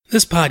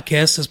This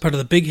podcast is part of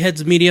the Big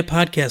Heads Media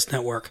Podcast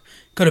Network.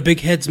 Go to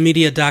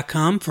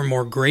bigheadsmedia.com for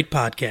more great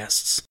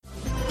podcasts.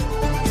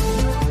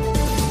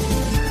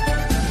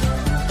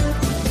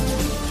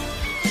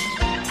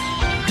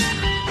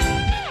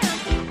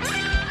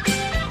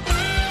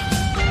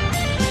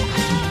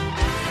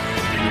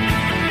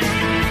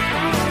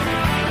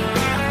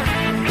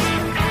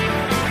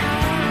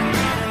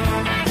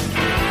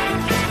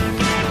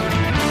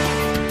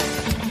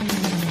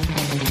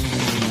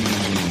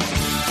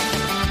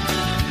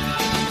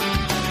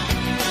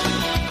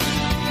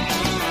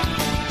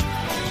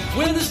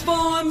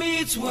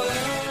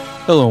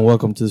 Hello and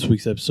welcome to this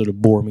week's episode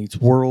of Boar Meets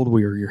World.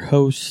 We are your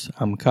hosts.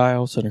 I'm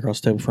Kyle. Sitting across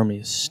the table from me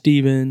is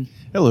Steven.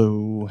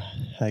 Hello.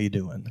 How you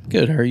doing?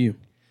 Good. How are you?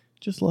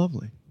 Just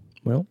lovely.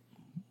 Well,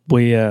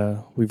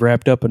 we've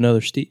wrapped up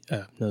another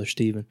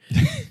Steven.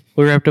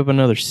 We wrapped up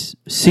another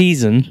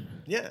season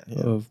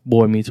of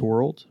Boy Meets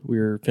World.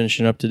 We're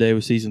finishing up today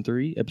with season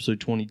 3, episode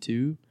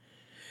 22,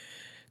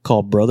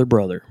 called Brother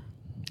Brother.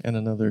 And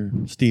another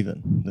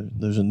Steven.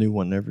 There's a new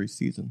one every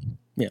season.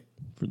 Yeah.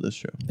 For this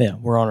show. Yeah,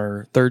 we're on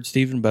our third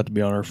Steven, about to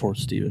be on our fourth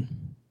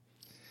Steven.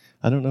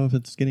 I don't know if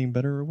it's getting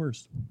better or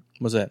worse.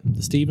 What's that?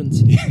 The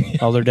Stevens?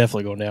 Oh, they're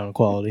definitely going down in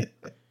quality.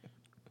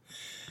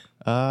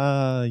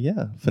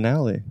 Yeah,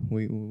 finale. What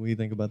do you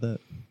think about that?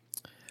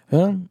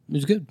 It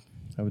was good.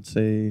 I would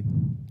say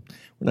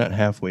we're not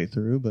halfway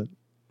through, but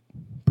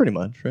pretty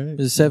much, right?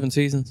 Is it 7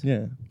 seasons?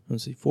 Yeah.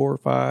 Let's see, 4,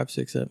 5,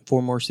 6, 7,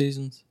 4 more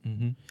seasons.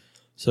 Mm-hmm.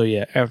 So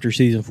yeah, after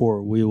season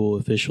 4, we will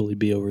officially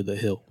be over the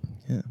hill.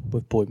 Yeah.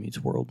 With Boy Meets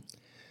World.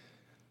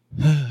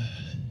 You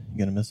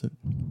gonna miss it?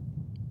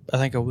 I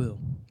think I will.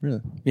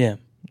 Really? Yeah.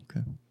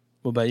 Okay.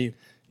 What about you?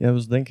 Yeah, I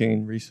was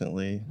thinking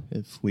recently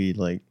if we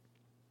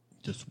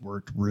just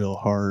worked real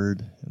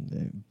hard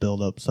and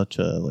build up such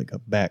a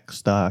back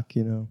stock,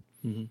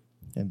 Mm-hmm.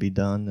 and be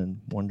done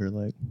and wonder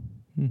that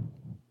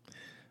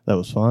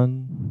was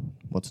fun.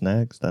 What's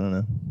next? I don't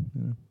know.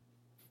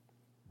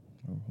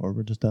 Or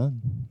we're just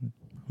done.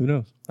 Who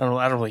knows? I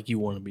don't think you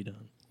want to be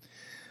done.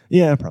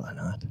 Yeah, probably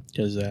not.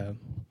 Because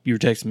you were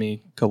texting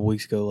me a couple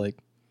weeks ago,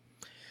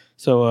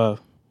 so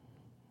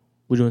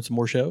we're doing some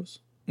more shows?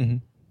 Mm-hmm.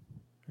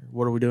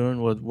 What are we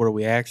doing? What are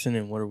we axing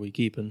and what are we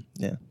keeping?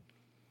 Yeah.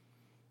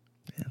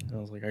 And I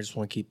was like, I just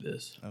want to keep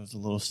this. I was a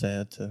little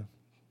sad to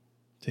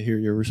hear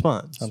your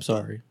response. I'm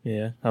sorry.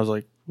 Yeah. I was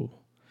like,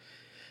 well,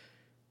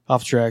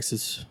 Off the Tracks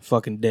is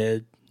fucking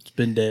dead. It's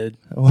been dead.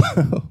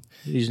 Wow.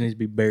 It just needs to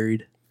be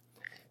buried.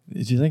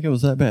 Did you think it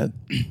was that bad?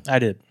 I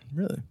did.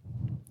 Really?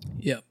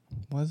 Yep.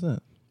 Why is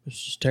that?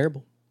 It's just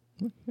terrible.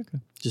 Okay.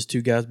 Just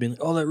two guys being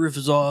like, oh, that riff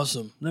is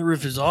awesome. That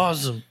riff is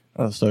awesome.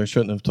 Oh, so I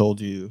shouldn't have told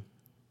you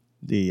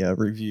the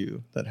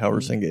review that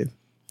Howerson gave.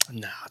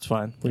 Nah, it's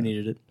fine. We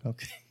needed it.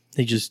 Okay.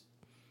 He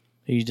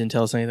didn't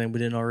tell us anything we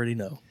didn't already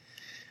know.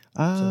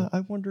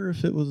 I wonder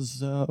if it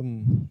was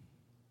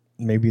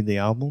maybe the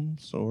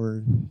albums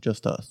or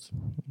just us.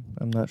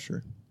 I'm not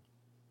sure.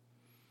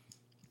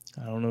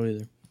 I don't know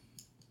either.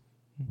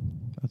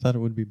 I thought it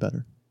would be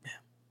better. Yeah.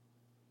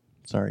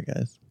 Sorry,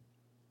 guys.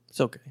 It's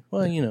okay.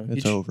 Well,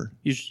 it's over.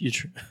 You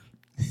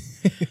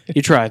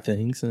try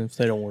things, and if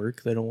they don't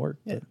work, they don't work.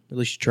 Yeah. But at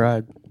least you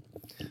tried.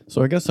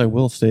 So I guess I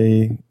will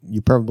say,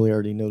 you probably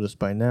already noticed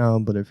by now,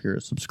 but if you're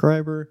a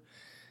subscriber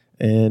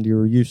and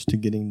you're used to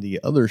getting the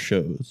other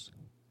shows,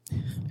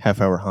 Half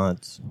Hour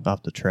Haunts,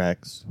 Off the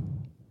Tracks,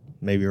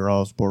 maybe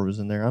Rawsport was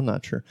in there, I'm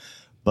not sure.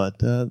 But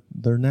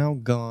they're now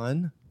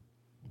gone.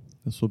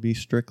 This will be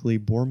strictly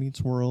Boar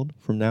Meets World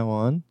from now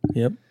on.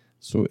 Yep.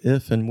 So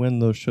if and when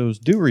those shows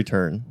do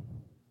return,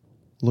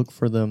 look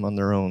for them on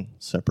their own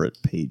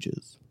separate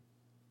pages.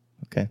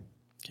 Okay?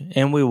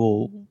 And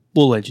we'll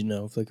let you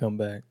know if they come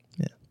back.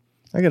 Yeah.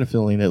 I got a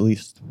feeling at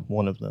least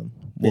one of them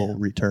will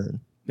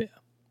return. Yeah.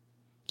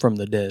 From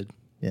the dead.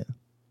 Yeah.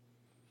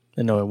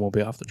 And no, it won't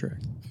be Off the Track.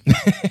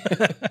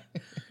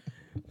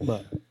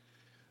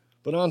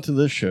 But on to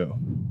this show.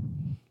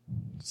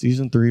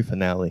 Season 3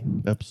 finale,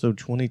 episode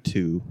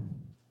 22,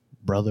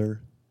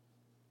 Brother.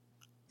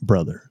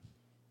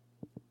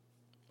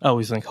 I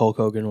always think Hulk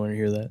Hogan when I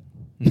hear that.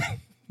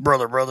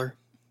 Brother.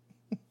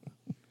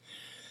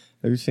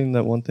 Have you seen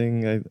that one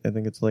thing? I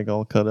think it's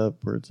all cut up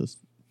where it's just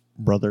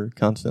brother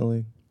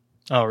constantly.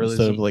 Oh, really?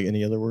 Instead of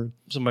any other word.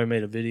 Somebody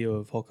made a video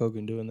of Hulk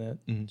Hogan doing that.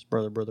 Mm-hmm. It's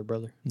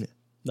brother. Yeah.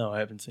 No, I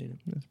haven't seen it.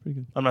 That's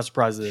pretty good. I'm not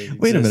surprised that it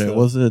exists, Wait a minute. though.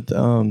 Was it,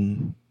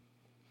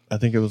 I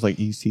think it was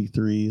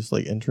EC3's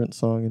entrance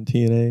song in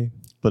TNA,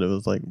 but it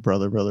was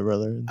brother.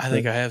 I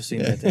think I have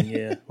seen that thing,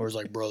 yeah. Or it's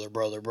brother.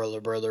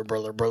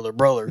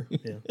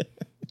 Yeah.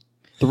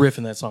 The riff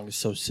in that song is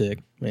so sick,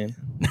 man.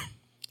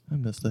 I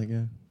miss that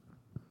guy.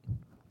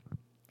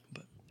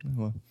 But oh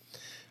well.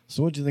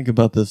 So what'd you think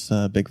about this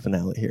big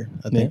finale here?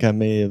 I think I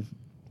may have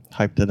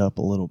hyped it up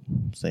a little,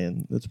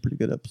 saying it's a pretty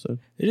good episode.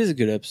 It is a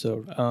good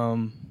episode.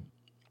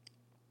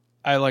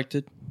 I liked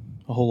it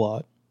a whole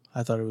lot.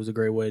 I thought it was a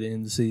great way to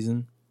end the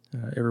season.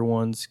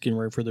 Everyone's getting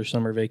ready for their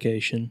summer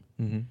vacation.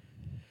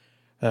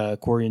 Mm-hmm.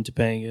 Cory and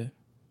Topanga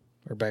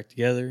are back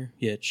together,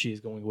 yet she is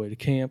going away to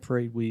camp for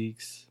 8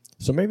 weeks.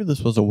 So maybe this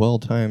was a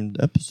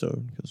well-timed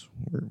episode because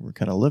we're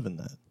kind of living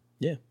that.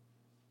 Yeah.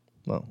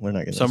 Well, we're not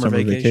getting Summer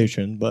summer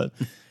vacation, but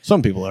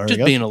some people are.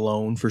 Just being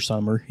alone for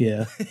summer,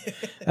 yeah.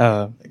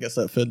 I guess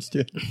that fits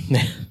too.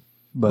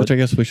 But which I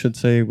guess we should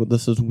say, well,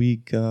 this is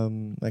week,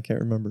 I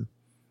can't remember.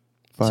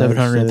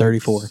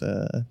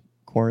 734.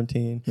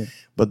 Quarantine. Yeah.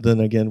 But then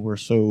again, we're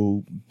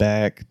so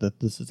back that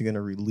this is going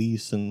to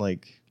release in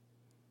like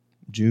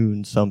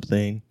June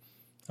something.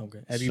 Okay.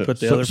 Have you put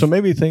the other? So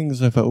maybe things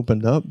have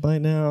opened up by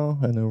now.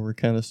 I know we're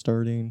kind of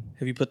starting.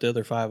 Have you put the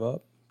other 5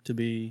 up to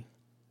be?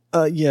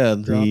 Yeah.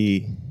 dropped?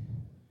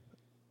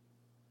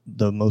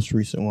 The most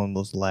recent one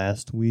was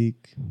last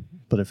week,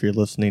 but if you're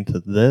listening to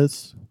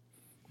this,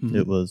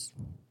 it was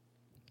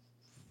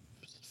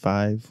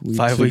 5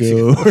 weeks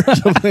ago or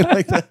something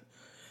like that.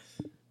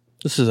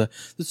 This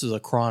is a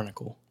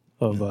chronicle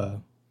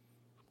of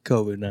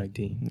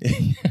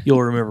COVID-19.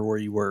 You'll remember where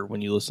you were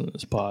when you listen to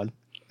this pod.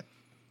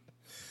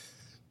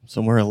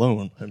 Somewhere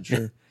alone, I'm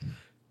sure.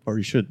 Or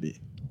you should be,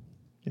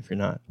 if you're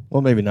not.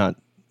 Well, maybe not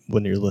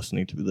when you're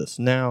listening to this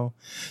now.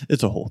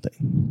 It's a whole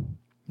thing.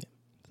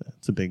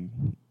 It's a big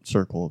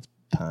circle of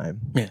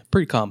time. Yeah,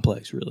 pretty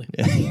complex, really.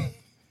 Yeah.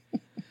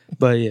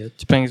 But yeah,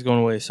 Topanga's going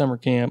away to summer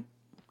camp.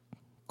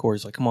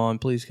 Cory's like, come on,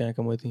 please, can I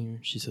come with you?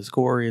 She says,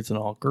 Cory, it's an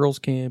all-girls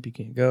camp. You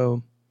can't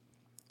go.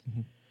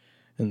 Mm-hmm.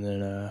 And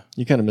then...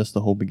 you kind of missed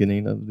the whole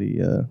beginning of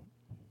the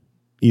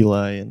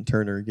Eli and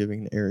Turner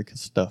giving Eric his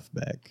stuff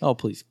back. Oh,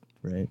 please.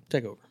 Right?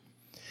 Take over.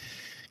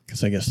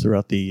 Because I guess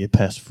throughout the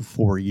past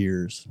 4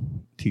 years,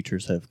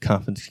 teachers have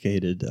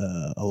confiscated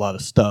a lot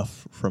of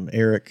stuff from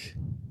Eric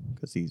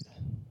because he's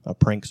a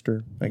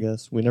prankster, I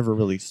guess. We never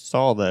really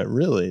saw that,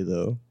 really,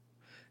 though.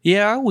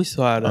 Yeah, I always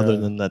thought... other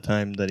than that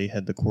time that he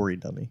had the Cory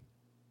dummy.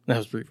 That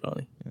was pretty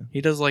funny. Yeah. He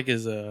does like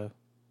his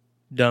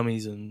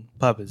dummies and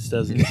puppets,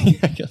 doesn't he?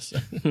 I guess so.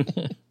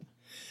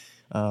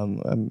 I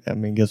mean,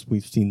 I guess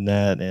we've seen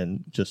that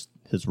and just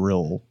his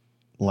real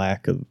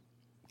lack of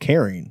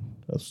caring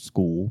of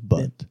school,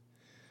 but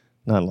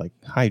not like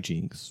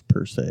hijinks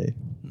per se.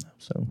 No.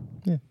 So,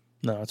 yeah.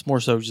 No, it's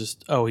more so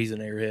just, he's an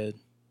airhead.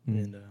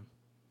 And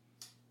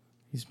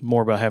he's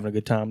more about having a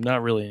good time.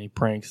 Not really any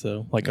pranks,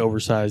 though, like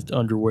oversized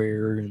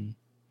underwear and...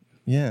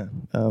 Yeah.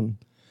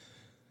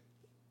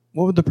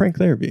 What would the prank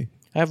there be?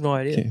 I have no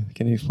idea.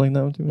 Can you explain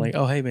that one to me? Like,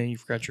 oh, hey, man, you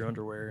forgot your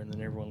underwear, and then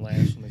everyone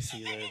laughs when they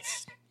see that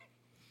it's,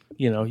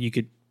 you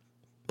could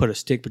put a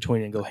stick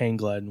between it and go hang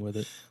gliding with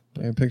it.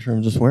 I can picture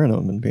him just wearing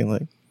them and being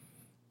like,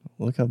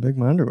 look how big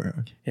my underwear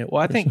are. Yeah,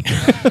 well, I think...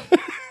 I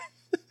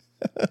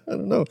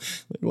don't know.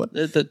 Like, what?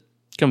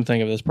 Come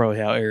think of it, that's probably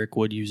how Eric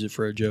would use it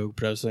for a joke,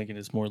 but I was thinking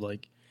it's more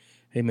like,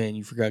 hey, man,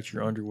 you forgot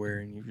your underwear,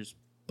 and you're just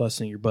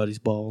busting your buddy's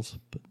balls.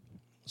 But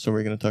So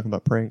we're going to talk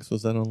about pranks.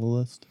 Was that on the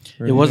list?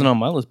 It wasn't on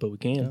my list, but we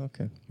can. Oh,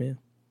 okay. Yeah.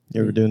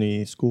 You ever do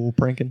any school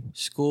pranking?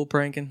 School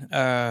pranking?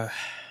 Man.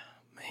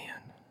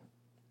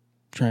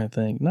 Trying to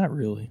think. Not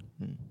really.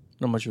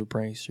 Not much of a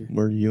prankster.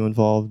 Were you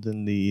involved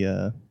in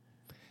the,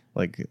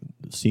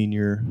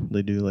 senior,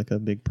 they do like a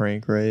big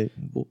prank, right?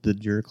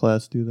 Did your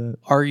class do that?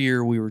 Our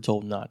year, we were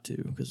told not to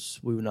because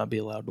we would not be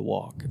allowed to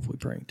walk if we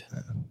pranked.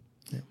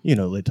 Yeah. You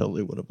know, they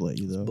totally would have let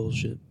you, though.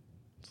 Bullshit.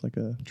 It's like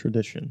a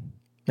tradition.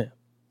 Yeah.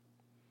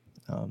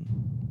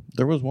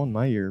 There was one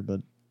my year,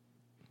 but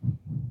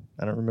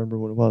I don't remember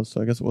what it was,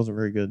 so I guess it wasn't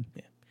very good.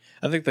 Yeah.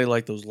 I think they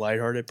like those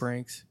lighthearted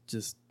pranks,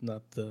 just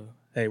not the,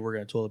 hey, we're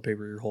going to toilet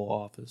paper your whole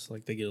office.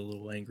 Like, they get a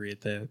little angry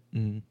at that.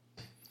 Mm-hmm.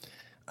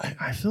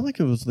 I feel like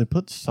it was, they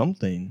put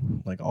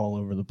something like all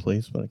over the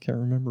place, but I can't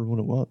remember what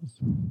it was.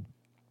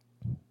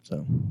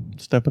 So,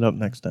 step it up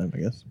next time, I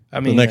guess. I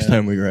mean, the next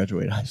time we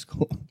graduate high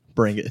school,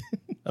 bring it.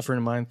 A friend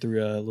of mine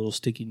threw little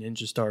sticky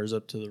ninja stars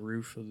up to the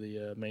roof of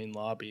the main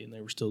lobby, and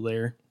they were still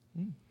there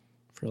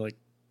for like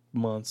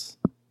months.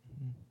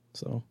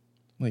 So,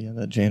 well, yeah,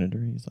 that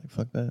janitor, he's like,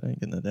 fuck that, I ain't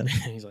getting that down.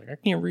 He's like, I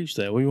can't reach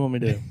that. What do you want me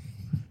to do?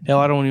 Hell,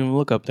 I don't even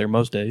look up there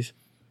most days.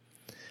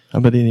 How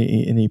about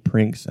any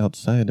pranks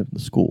outside of the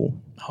school?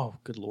 Oh,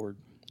 good Lord.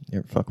 You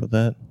ever fuck with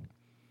that?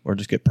 Or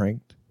just get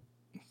pranked,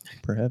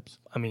 perhaps?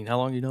 I mean, how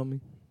long you know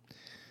me?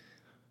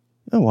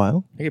 A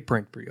while. I get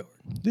pranked pretty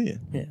hard. Do you?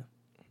 Yeah.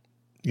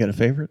 You got a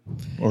favorite?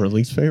 Or a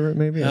least favorite,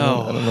 maybe?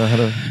 I don't know how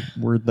to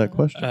word that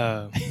question.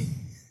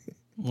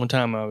 One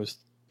time I was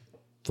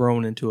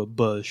thrown into a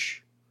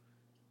bush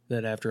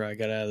that after I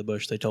got out of the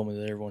bush, they told me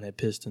that everyone had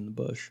pissed in the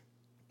bush.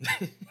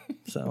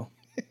 So.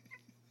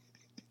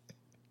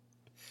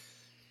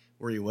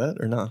 Were you wet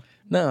or not?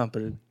 No,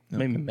 but it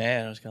made me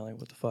mad. I was kind of like,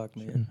 what the fuck,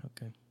 man? Sure.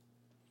 Okay.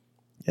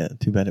 Yeah,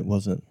 too bad it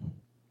wasn't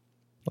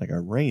like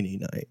a rainy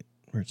night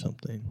or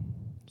something.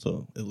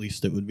 So at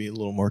least it would be a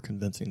little more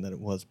convincing that it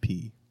was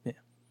pee. Yeah.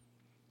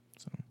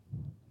 So,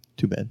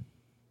 too bad.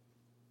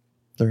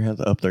 They have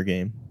to up their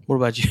game. What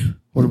about you?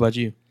 What about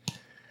you?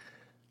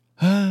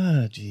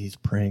 Ah, geez,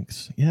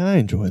 pranks. Yeah, I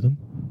enjoy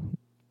them.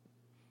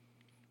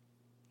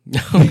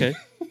 Okay.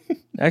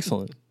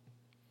 Excellent.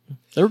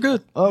 They were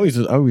good. I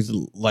always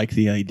like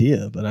the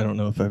idea, but I don't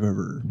know if I've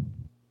ever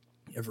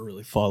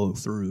really follow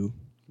through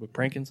with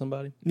pranking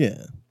somebody.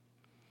 Yeah.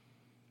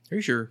 Are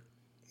you sure?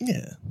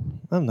 Yeah.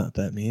 I'm not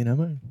that mean, am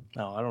I?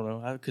 No, I don't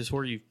know. Because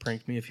you've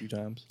pranked me a few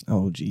times.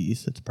 Oh,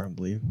 geez. It's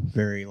probably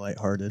very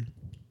lighthearted.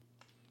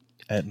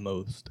 At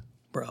most.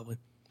 Probably.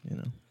 You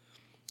know.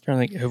 Trying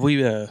to think, have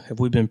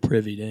we been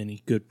privy to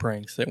any good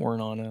pranks that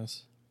weren't on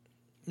us?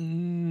 I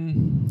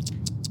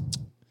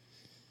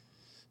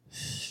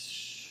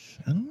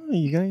don't know.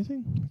 You got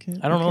anything?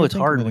 I don't know. It's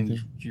hard when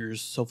you're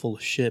so full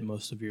of shit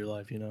most of your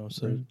life, you know.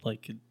 So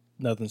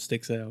nothing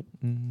sticks out.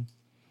 Mm-hmm.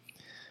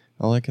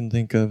 All I can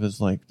think of is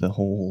like the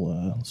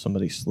whole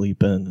somebody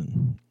sleeping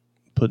and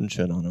putting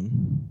shit on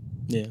them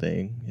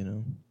thing, you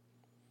know.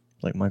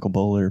 Like Michael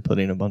Bowler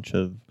putting a bunch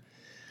of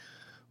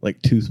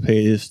like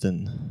toothpaste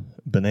and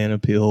banana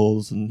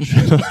peels and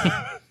shit.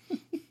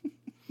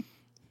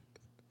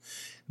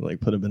 Like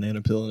put a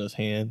banana peel in his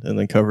hand and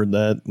then covered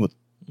that with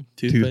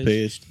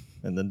toothpaste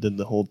and then did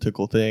the whole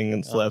tickle thing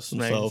and slapped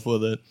himself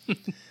with it.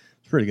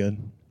 It's pretty good.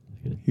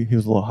 He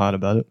was a little hot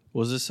about it.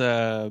 Was this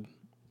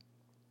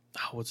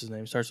what's his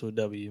name? Starts with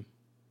a W.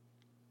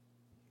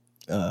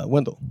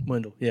 Wendell.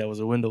 Yeah, was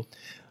it Wendell?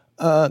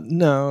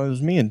 No, it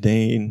was me and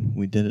Dane.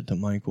 We did it to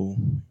Michael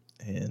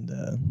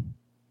and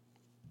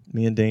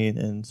me and Dane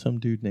and some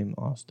dude named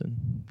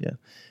Austin. Yeah.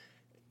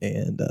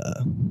 And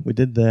we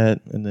did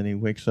that, and then he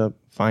wakes up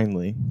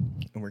finally,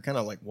 and we're kind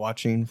of like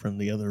watching from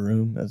the other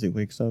room as he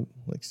wakes up,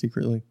 like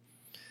secretly.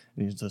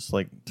 And he just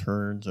like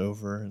turns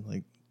over and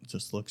like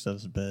just looks at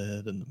his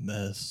bed and the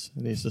mess,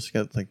 and he's just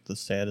got like the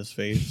saddest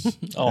face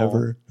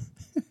ever.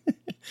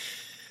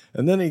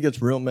 And then he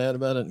gets real mad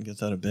about it and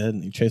gets out of bed,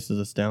 and he chases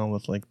us down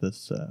with like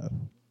this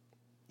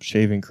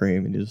shaving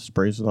cream, and he just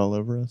sprays it all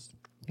over us,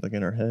 like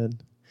in our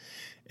head.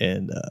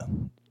 And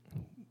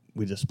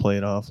we just play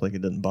it off like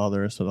it didn't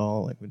bother us at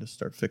all. Like we just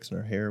start fixing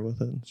our hair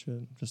with it and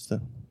shit, just to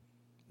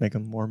make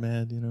him more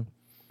mad, you know.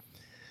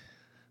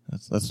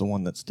 That's the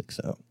one that sticks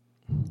out.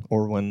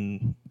 Or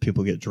when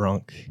people get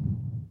drunk,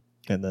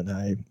 and then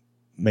I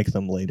make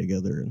them lay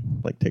together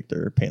and like take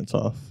their pants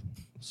off,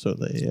 so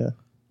they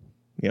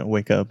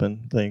wake up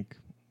and think,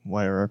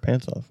 why are our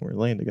pants off when we're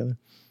laying together?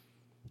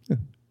 Yeah.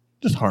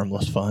 Just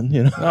harmless fun,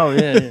 you know. Oh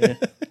yeah.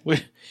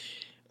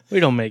 We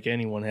don't make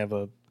anyone have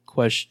a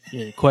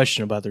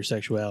question about their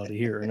sexuality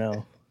here or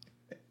now.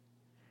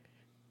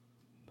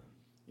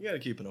 You got to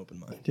keep an open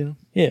mind, you know?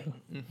 Yeah.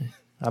 Mm-hmm.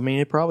 I mean,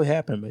 it probably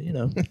happened, but you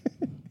know.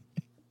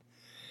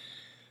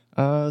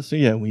 So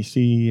yeah, we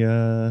see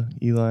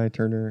Eli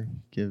Turner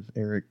give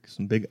Eric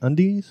some big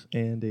undies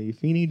and a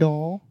Feeny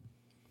doll.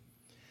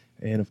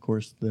 And of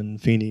course, then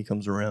Feeny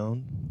comes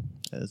around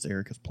as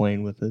Eric is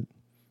playing with it.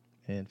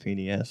 And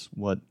Feeny asks,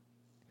 "What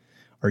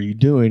are you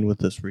doing with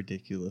this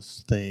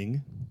ridiculous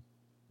thing?"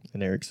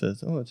 And Eric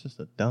says, "Oh, it's just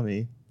a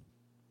dummy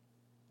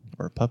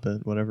or a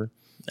puppet, whatever."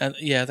 I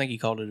think he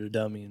called it a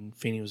dummy, and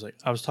Feeny was like,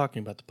 "I was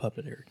talking about the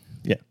puppet, Eric."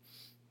 Yeah.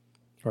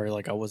 Or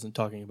like, I wasn't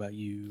talking about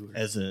you.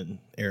 As in,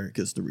 Eric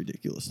is the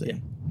ridiculous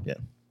thing. Yeah.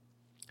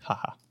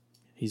 Haha.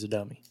 He's a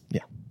dummy.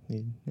 Yeah.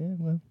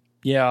 Well.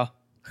 Yeah.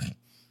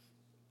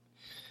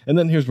 And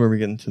then here's where we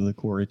get into the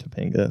Cory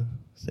Topanga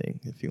thing,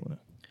 if you want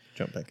to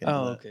jump back into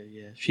that. Okay,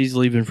 yeah. She's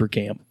leaving for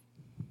camp.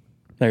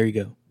 There you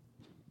go.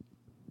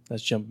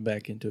 That's jumping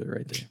back into it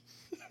right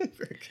there.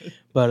 Very good.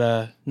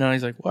 But no,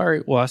 he's like, well, all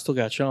right, well, I still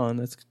got Sean.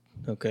 That's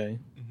okay.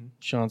 Mm-hmm.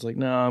 Sean's like,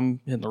 no, I'm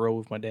hitting the road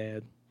with my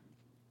dad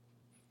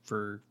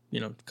for,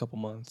 a couple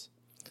months.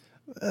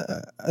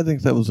 I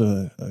think that was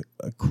a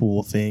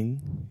cool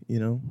thing,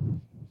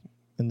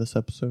 in this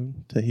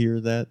episode, to hear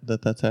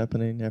that's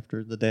happening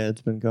after the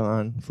dad's been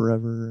gone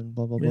forever and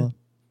blah, blah, blah.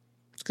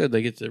 It's good.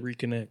 They get to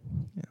reconnect.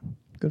 Yeah,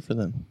 good for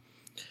them.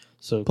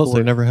 So plus,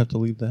 they never have to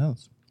leave the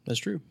house. That's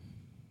true.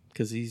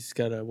 Because he's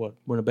got a,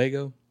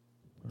 Winnebago?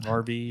 An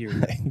RV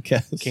or I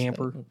guess.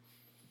 Camper?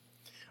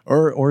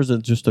 Or is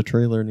it just a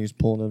trailer and he's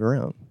pulling it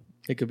around?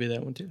 It could be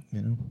that one, too.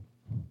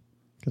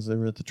 Because they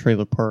were at the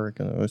trailer park,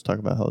 and I always talk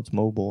about how it's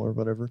mobile or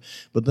whatever.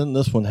 But then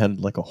this one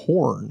had like a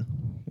horn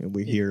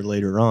we hear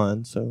later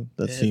on, so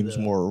that seems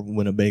more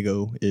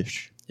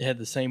Winnebago-ish. It had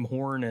the same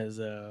horn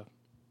as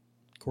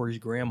Cory's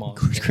grandma.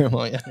 Cory's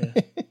grandma, yeah.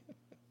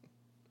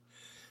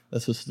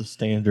 That's just the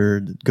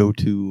standard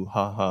go-to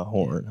ha-ha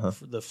horn, huh?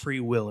 The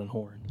freewheeling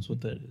horn is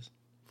what that is.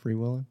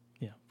 Freewheeling?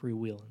 Yeah,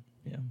 freewheeling.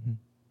 Yeah. Mm-hmm.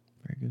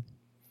 Very good.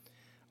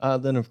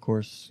 Then, of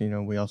course,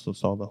 we also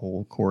saw the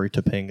whole Cory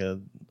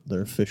Topanga.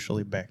 They're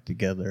officially back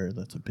together.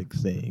 That's a big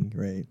thing,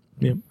 right?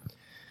 Yep.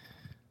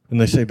 And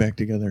they say back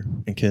together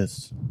and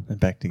kiss, and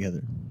back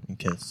together and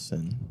kiss,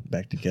 and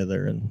back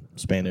together in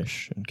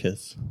Spanish and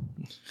kiss.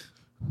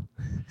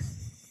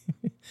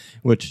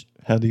 Which,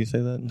 how do you say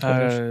that in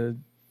Spanish?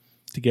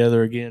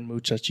 Together again,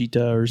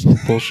 muchachita or some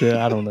bullshit.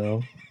 I don't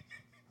know.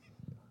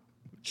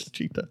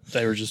 Muchachita.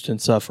 They were just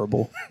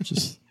insufferable.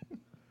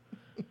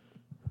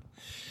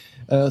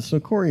 So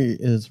Cory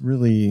is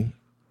really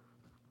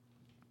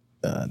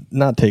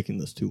not taking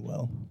this too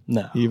well.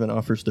 No. He even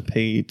offers to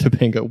pay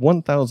Topanga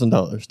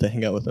 $1,000 to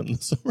hang out with him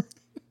this summer.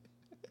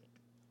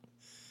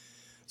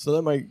 So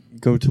that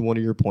might go to one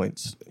of your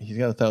points. He's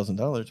got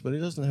 $1,000, but he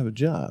doesn't have a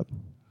job.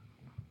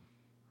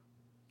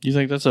 You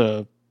think that's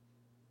a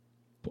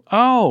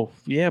Oh,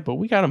 yeah, but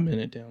we got a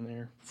minute down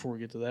there before we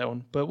get to that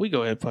one. But we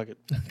go ahead, fuck it.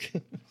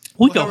 Okay.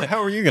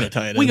 How are you going to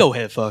tie it in? We go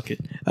ahead, fuck it.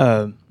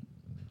 Why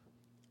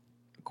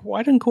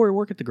didn't Cory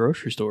work at the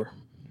grocery store?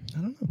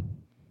 I don't know.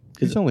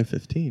 He's only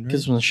 15, right?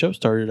 Because when the show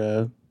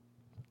started,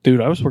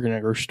 dude, I was working at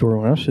a grocery store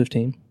when I was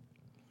 15.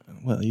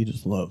 Well, you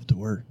just love to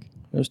work.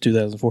 It was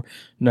 2004.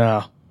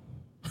 Nah.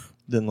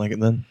 Didn't like it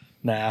then?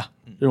 Nah.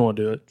 Didn't want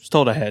to do it. Was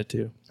told I had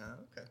to. Oh,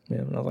 okay. Yeah,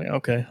 and I was like,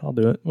 okay, I'll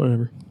do it.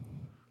 Whatever.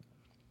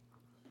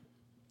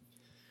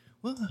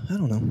 Well, I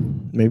don't know.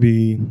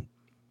 Maybe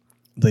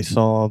they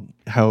saw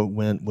how it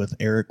went with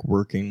Eric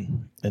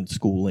working and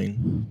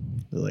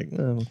schooling. They're like,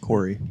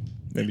 Cory,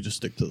 maybe just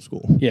stick to the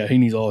school. Yeah, he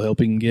needs all the help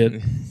he can get.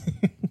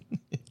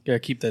 Got to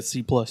keep that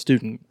C+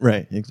 student.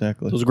 Right,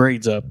 exactly. Those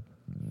grades up.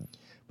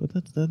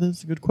 But that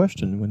is a good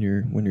question. When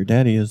your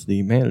daddy is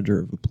the manager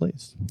of a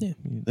place, yeah,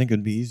 you think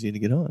it'd be easy to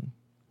get on.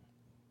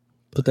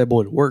 Put that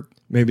boy to work.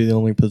 Maybe the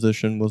only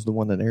position was the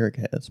one that Eric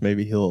has.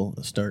 Maybe he'll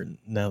start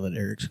now that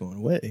Eric's going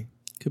away.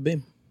 Could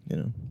be. You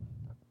know,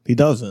 he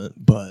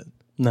doesn't, but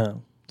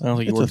no, I don't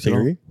think it's he works a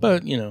theory. at all.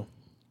 But you know,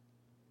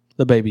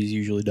 the babies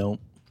usually don't.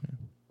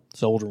 It's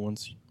the older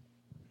ones.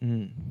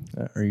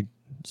 Are you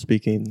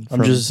speaking?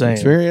 I'm just saying.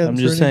 Experience I'm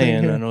just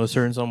saying. Here? I know a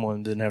certain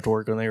someone didn't have to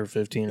work when they were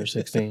 15 or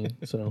 16.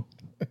 So,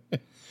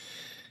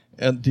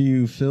 and do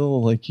you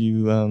feel like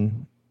you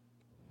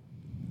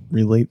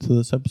relate to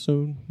this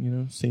episode? You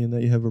know, seeing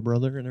that you have a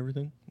brother and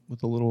everything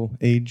with a little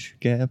age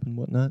gap and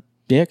whatnot.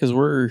 Yeah, because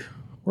we're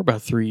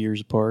about 3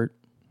 years apart,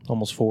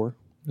 almost 4.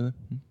 Really?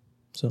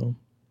 So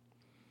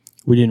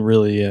we didn't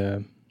really.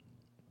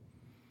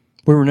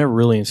 We were never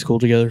really in school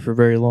together for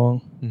very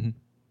long. Mm-hmm.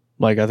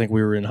 Like, I think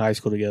we were in high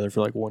school together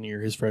for like 1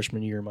 year, his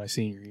freshman year, my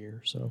senior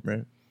year. So,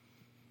 right.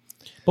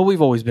 But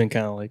we've always been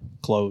kind of like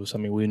close. I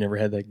mean, we never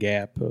had that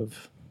gap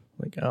of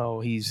like,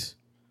 oh, he's,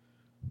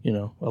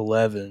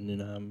 11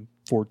 and I'm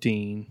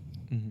 14.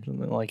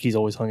 Mm-hmm. Like, he's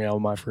always hung out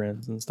with my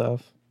friends and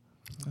stuff.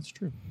 That's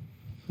true.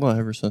 Well,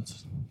 ever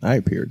since I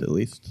appeared, at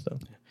least. So.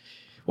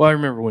 Well, I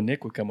remember when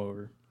Nick would come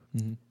over,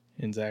 mm-hmm.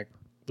 and Zach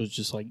was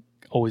just like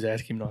always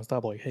asking him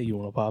nonstop, like, "Hey, you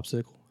want a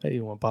popsicle? Hey,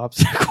 you want a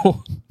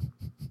popsicle?"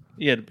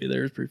 He had to be there.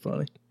 It was pretty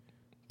funny.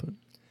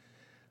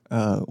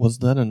 But was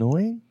that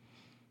annoying?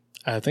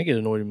 I think it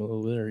annoyed him a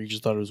little bit, or he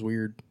just thought it was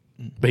weird.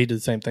 But he did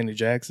the same thing to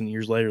Jackson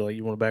years later. Like,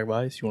 you want a bag of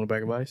ice? You want a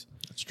bag of ice?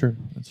 That's true.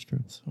 That's true.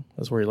 So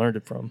that's where he learned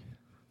it from.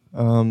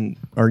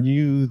 Are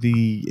you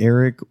the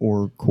Eric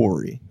or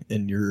Cory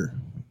in your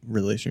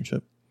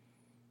relationship?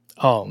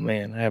 Oh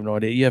man, I have no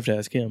idea. You have to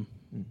ask him.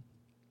 I'm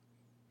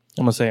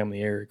gonna say I'm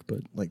the Eric, but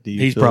like,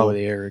 he's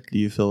probably the Eric. Do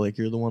you feel like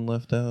you're the one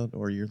left out,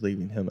 or you're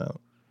leaving him out?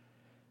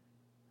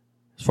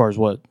 As far as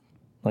what,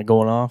 like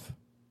going off?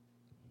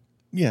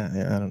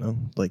 Yeah, I don't know.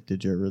 Like,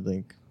 did you ever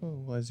think,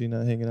 oh, why is he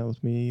not hanging out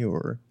with me?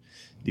 Or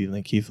do you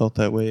think he felt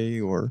that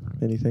way, or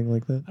anything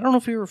like that? I don't know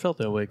if he ever felt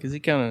that way because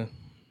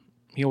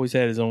he always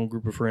had his own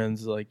group of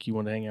friends like he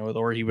wanted to hang out with,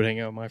 or he would hang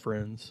out with my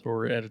friends,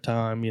 or at a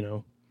time,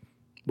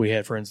 we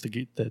had friends to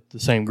get the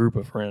same group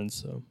of friends.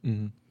 So,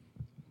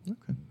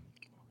 okay.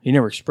 He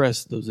never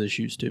expressed those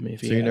issues to me.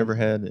 So you never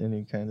had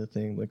any kind of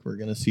thing like we're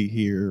gonna see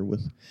here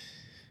with,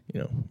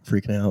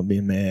 freaking out,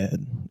 being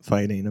mad,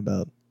 fighting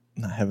about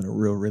not having a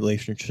real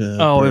relationship.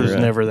 Oh, it was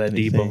never that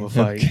deep of a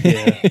fight.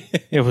 Okay.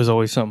 Yeah, it was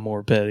always something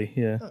more petty.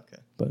 Yeah.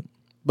 Okay.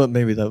 But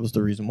maybe that was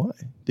the reason why.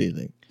 Do you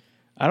think?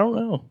 I don't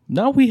know.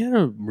 No, we had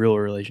a real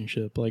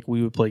relationship. Like,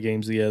 we would play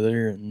games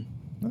together, and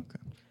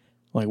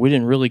like, we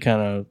didn't really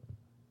kind of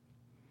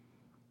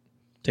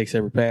take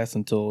separate paths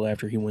until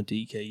after he went to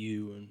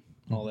EKU and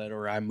all that,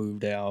 or I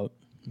moved out.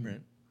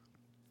 Right.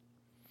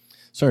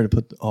 Sorry to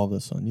put all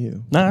this on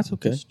you. No, that's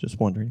okay. Just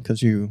wondering,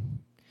 because your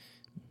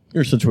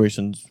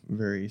situation's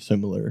very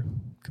similar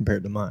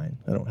compared to mine.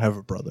 I don't have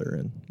a brother,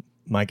 and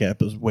my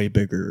gap is way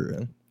bigger.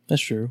 And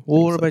that's true.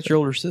 Well, what about your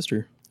older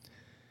sister?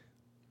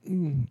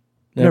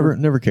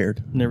 Never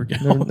cared. Never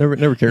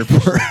cared for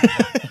her.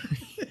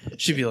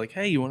 She'd be like,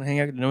 "Hey, you want to hang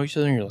out to know each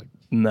other?" And you're like,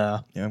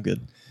 "Nah." Yeah, I'm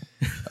good.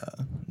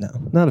 No,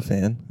 not a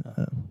fan.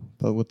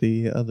 But with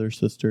the other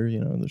sister,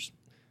 there's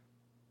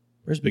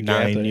a big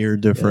 9-year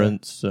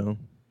difference. Yeah. So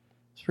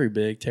it's pretty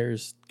big.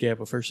 Tara's gap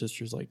with her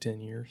sister is like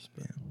 10 years.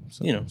 But,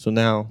 yeah. So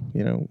now,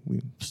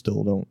 we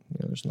still don't,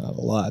 there's not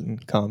a lot in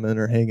common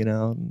or hanging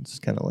out. And it's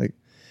kind of like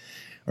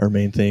our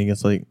main thing.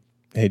 It's like,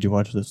 hey, did you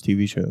watch this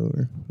TV show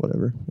or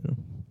whatever?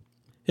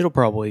 It'll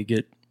probably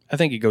I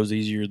think it goes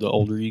easier the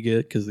older you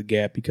get because the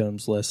gap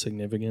becomes less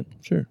significant.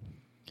 Sure.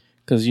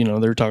 Because,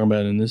 they're talking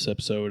about in this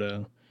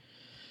episode,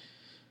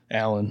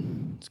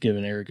 Alan is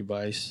giving Eric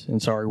advice.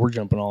 And sorry, we're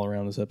jumping all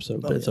around this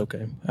episode, but it's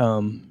okay.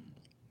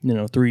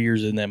 3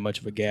 years isn't that much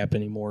of a gap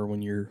anymore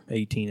when you're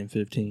 18 and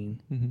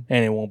 15. Mm-hmm.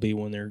 And it won't be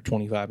when they're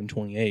 25 and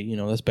 28.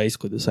 That's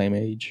basically the same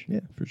age.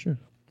 Yeah, for sure.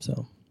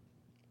 So.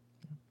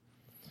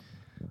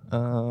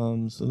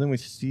 So then we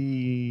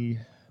see...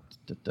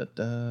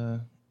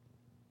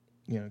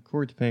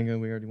 Cory Topanga,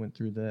 we already went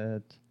through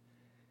that.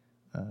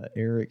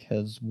 Eric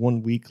has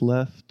 1 week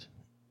left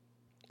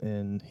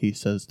and he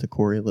says to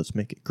Cory, let's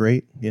make it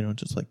great,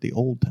 just like the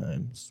old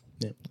times.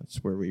 Yeah.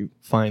 That's where we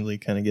finally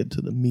kind of get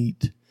to the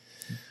meat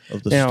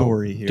of the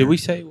story here. Did we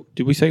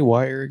say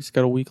why Eric's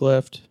got a week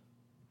left?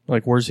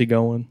 Like, where's he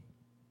going?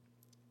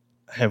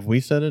 Have we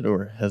said it,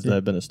 or has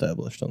that been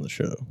established on the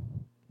show?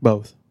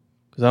 Both.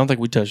 Because I don't think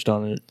we touched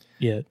on it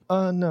yet.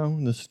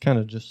 No, this kind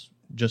of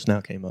just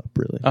now came up,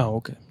 really. Oh,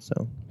 okay.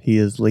 So he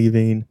is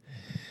leaving.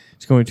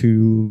 He's going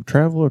to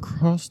travel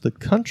across the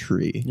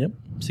country. Yep.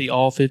 See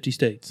all 50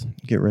 states.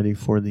 Get ready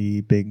for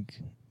the big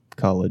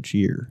college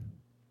year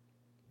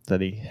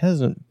that he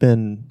hasn't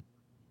been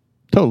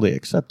totally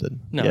accepted.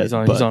 No, yet, he's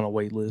on a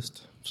wait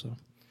list. So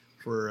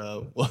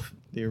for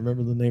do you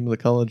remember the name of the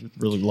college? It's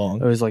really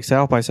long. It was like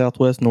South by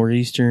Southwest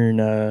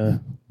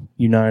Northeastern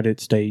United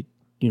State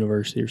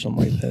University or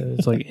something like that.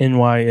 It's like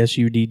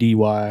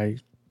NYSUDDY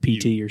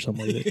PT or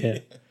something like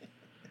that.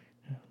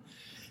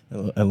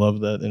 Yeah. I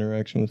love that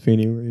interaction with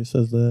Feeney where he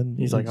says that.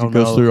 He's like, he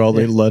goes through all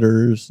the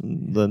letters,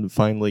 and then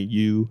finally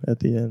you at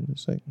the end.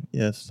 It's like,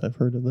 yes, I've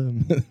heard of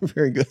them.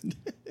 Very good.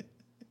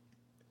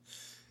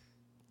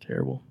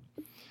 Terrible.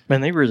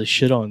 Man, they really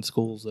shit on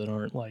schools that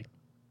aren't like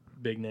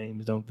big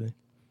names, don't they?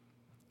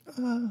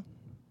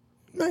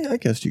 I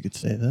guess you could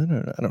say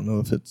that. I don't know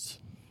if it's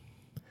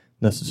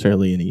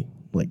necessarily any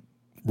like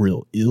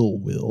real ill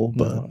will,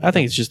 but no, I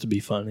think it's just to be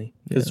funny.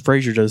 Because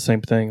Frasier does the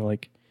same thing.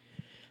 Like,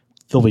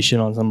 they'll be shit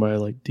on somebody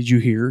like, did you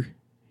hear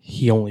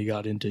he only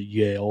got into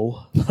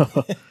Yale?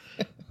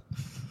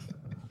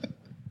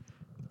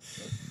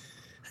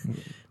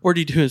 Where'd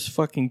he do his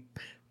fucking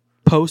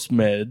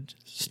post-med?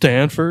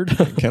 Stanford?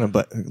 Kind of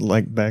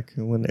like back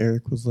when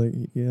Eric was like,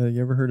 yeah,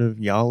 you ever heard of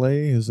Yale?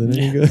 Is it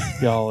any good?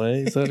 Yale,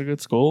 is that a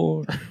good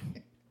school?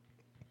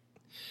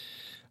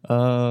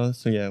 So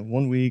yeah,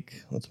 1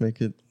 week. Let's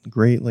make it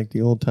great like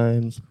the old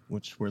times,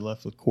 which we're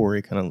left with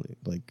Cory kind of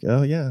like,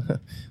 oh yeah,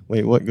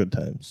 wait, what good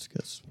times?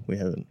 Because we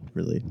haven't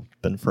really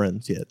been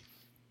friends yet.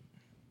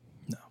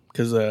 No,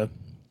 because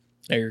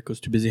Eric was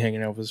too busy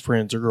hanging out with his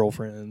friends or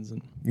girlfriends.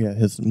 And yeah,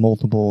 his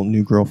multiple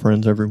new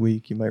girlfriends every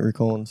week, you might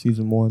recall in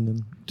season 1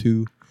 and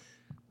 2.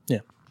 Yeah.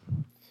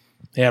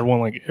 They had one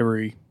like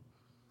every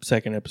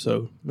second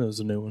episode. That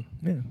was a new one.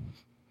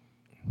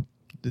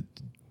 Yeah.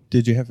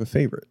 Did you have a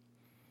favorite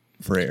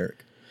for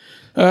Eric?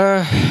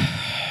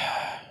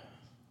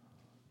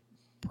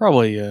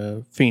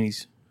 Probably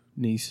Feeney's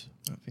niece.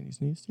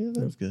 Feeney's niece? Yeah,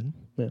 that was good.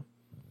 Yeah.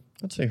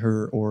 I'd say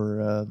her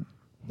or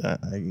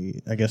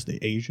I guess the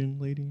Asian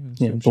lady.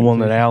 Yeah, the one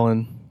that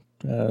Alan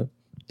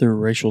threw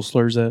racial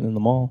slurs at in the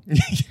mall.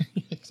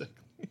 Exactly.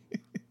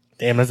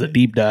 Damn, that's a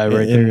deep dive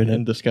right there.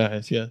 In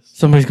disguise, yes.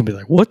 Somebody's going to be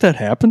like, what, that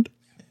happened?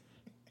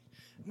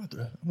 I'm going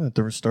to have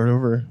to start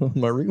over on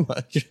my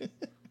rewatch.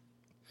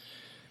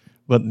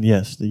 But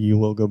yes, you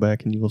will go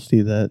back and you will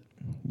see that.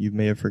 You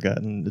may have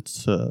forgotten.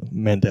 It's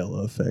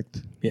Mandela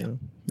effect. Yeah.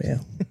 Yeah.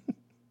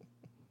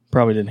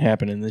 Probably didn't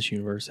happen in this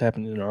universe. It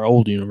happened in our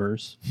old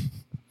universe.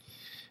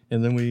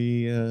 And then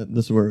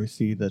this is where we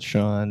see that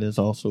Sean is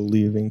also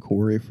leaving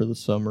Cory for the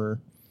summer,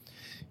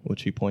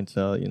 which he points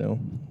out,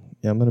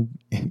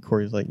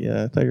 Cory's like,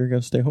 yeah, I thought you were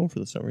going to stay home for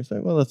the summer. He's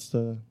like, well, that's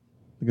the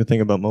good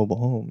thing about mobile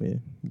home.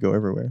 You go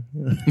everywhere.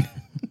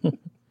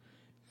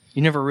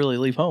 You never really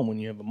leave home when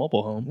you have a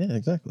mobile home. Yeah,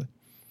 exactly.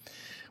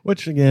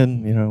 Which,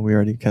 again, we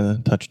already kind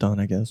of touched on,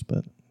 I guess,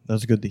 but that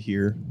was good to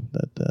hear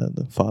that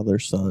the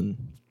father-son,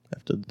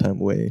 after the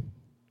time away,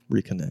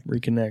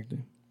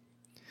 Reconnecting.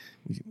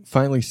 We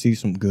finally see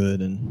some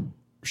good in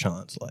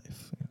Sean's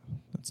life. Yeah,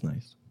 that's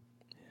nice.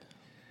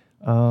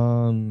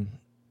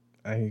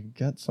 I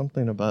got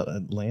something about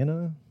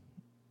Atlanta.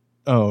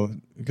 Oh,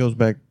 it goes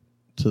back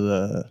to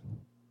the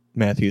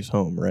Matthews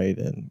home, right?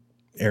 And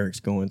Eric's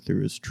going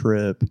through his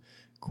trip.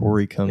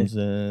 Cory comes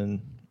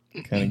in,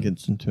 kind of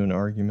gets into an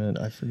argument.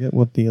 I forget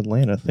what the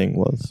Atlanta thing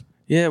was.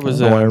 Yeah, it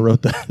was. I don't know why I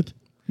wrote that.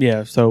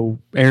 Yeah, so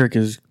Eric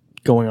is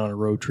going on a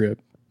road trip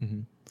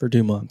for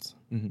 2 months.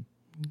 Mm-hmm.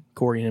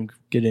 Cory and him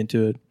get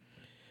into it.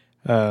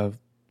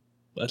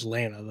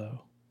 Atlanta,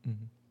 though.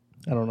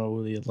 Mm-hmm. I don't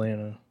know the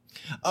Atlanta.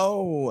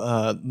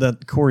 Oh,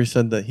 that Cory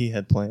said that he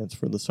had plans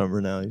for the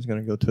summer now. He's going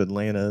to go to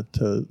Atlanta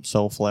to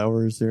sell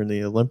flowers during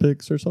the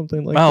Olympics or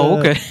something like that. Oh,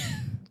 okay.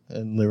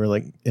 And they were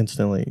like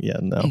instantly, yeah,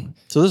 no.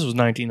 So this was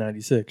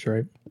 1996,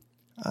 right?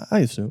 I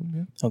assume,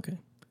 yeah. Okay.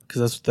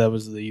 Because that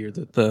was the year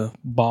that the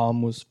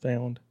bomb was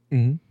found.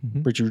 Mm-hmm.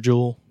 Mm-hmm. Richard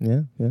Jewell.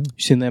 Yeah, yeah. You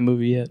seen that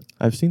movie yet?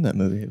 I've seen that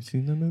movie. Have you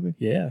seen that movie?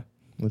 Yeah.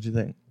 What'd you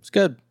think? It's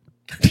good.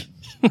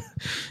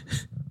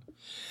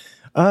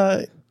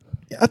 I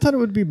thought it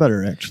would be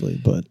better, actually,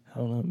 but... I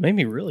don't know. It made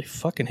me really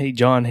fucking hate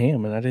John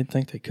Hamm, and I didn't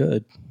think they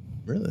could.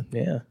 Really?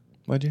 Yeah.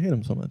 Why'd you hate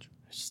him so much?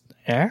 Just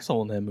an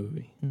asshole in that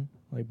movie.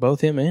 Like,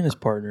 both him and his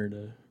partner,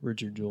 to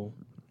Richard Jewell.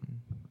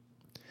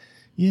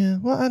 Yeah,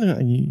 well, I don't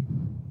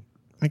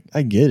know.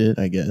 I get it,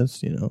 I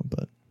guess,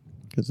 but...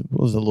 Because it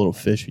was a little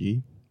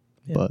fishy,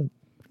 but...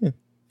 Yeah.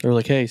 They were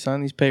like, hey,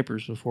 sign these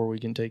papers before we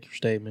can take your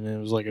statement, and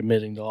it was like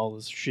admitting to all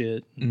this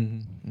shit.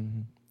 Mm-hmm.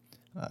 Mm-hmm.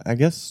 I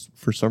guess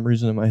for some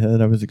reason in my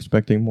head I was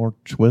expecting more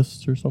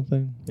twists or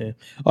something. Yeah.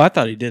 Oh, I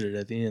thought he did it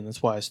at the end.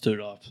 That's why I stood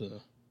off.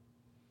 So.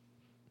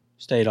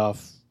 stayed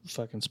off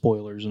fucking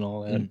spoilers and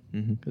all that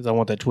because I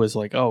want that twist.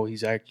 Like, oh,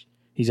 he's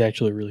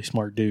actually a really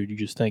smart dude. You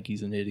just think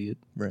he's an idiot,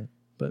 Right?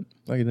 but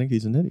Why do you think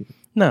he's an idiot?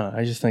 no,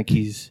 I just think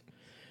he's,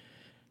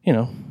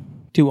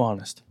 too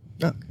honest.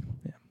 Okay.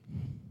 Yeah.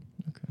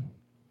 Okay.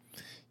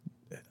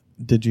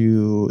 Did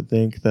you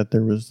think that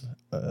there was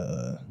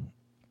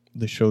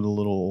they showed a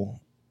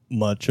little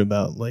much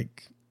about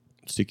like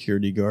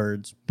security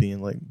guards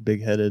being like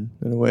big-headed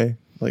in a way,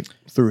 like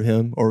through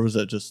him, or was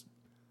that just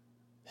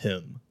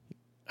him?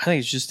 I think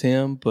it's just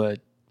him, but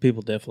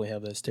people definitely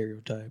have that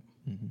stereotype.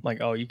 Like,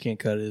 oh, you can't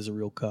cut it as a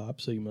real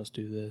cop, so you must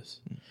do this.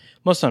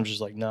 Most times,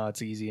 just like, nah,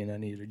 it's easy, and I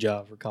needed a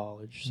job for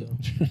college. So,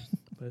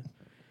 but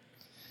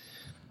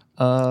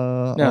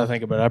now that I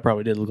think about it, I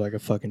probably did look like a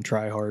fucking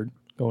tryhard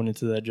going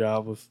into that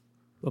job with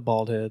a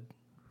bald head.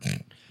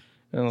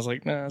 And I was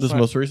like, nah. This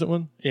most recent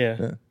one? Yeah.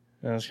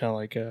 And I was kind of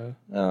like,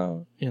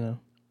 I'm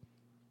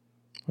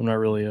not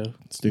really a...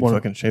 This dude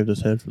fucking shaved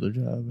his head for the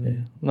job. Yeah.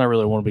 I'm not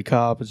really want to be a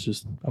cop. It's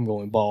just I'm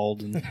going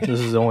bald, and this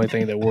is the only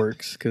thing that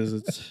works because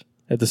it's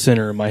at the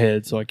center of my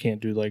head, so I can't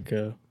do like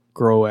a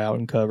grow out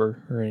and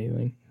cover or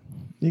anything.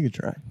 You could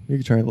try. You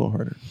could try a little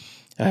harder.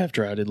 I have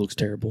tried. It looks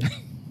terrible.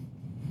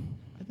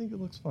 I think it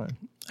looks fine.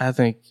 I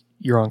think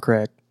you're on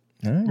crack.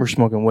 Right. We're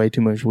smoking way too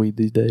much weed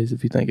these days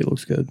if you think it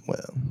looks good.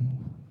 Well,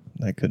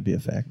 that could be a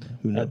fact.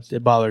 Who knows?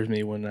 It bothers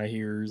me when I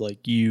hear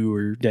like you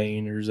or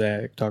Dane or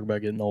Zach talk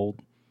about getting old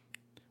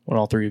when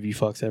all three of you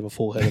fucks have a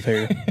full head of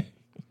hair.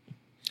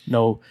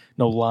 No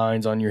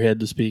lines on your head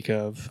to speak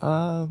of.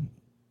 Well,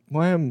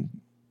 I'm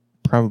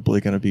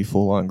probably going to be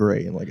full on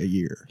gray in like a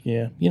year.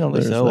 Yeah.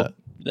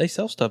 They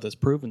sell stuff that's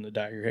proven to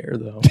dye your hair,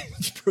 though.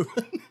 It's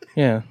proven.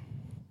 Yeah.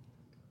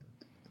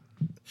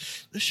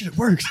 This shit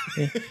works.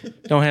 Yeah.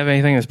 Don't have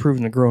anything that's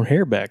proven to grow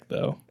hair back,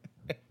 though.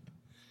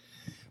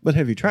 But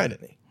have you tried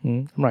any?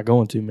 I'm not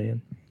going to,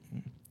 man.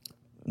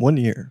 1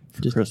 year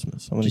for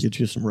Christmas. I'm going to get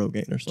you some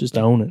Rogaine or something. Just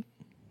own it.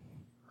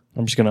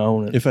 I'm just going to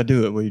own it. If I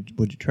do it,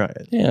 would you try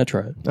it? Yeah, I'll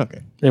try it.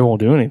 Okay. It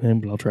won't do anything,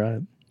 but I'll try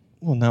it.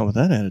 Well, not with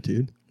that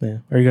attitude. Yeah.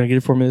 Are you going to get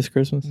it for me this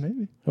Christmas?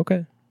 Maybe.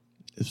 Okay.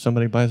 If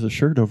somebody buys a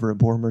shirt over at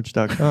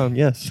boarmerch.com,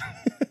 yes.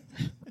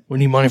 We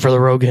need money for the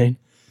Rogaine.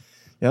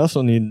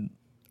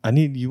 I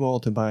need you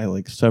all to buy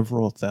like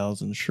several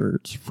thousand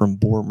shirts from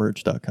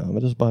boarmerch.com. I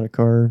just bought a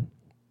car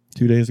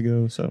 2 days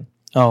ago, so.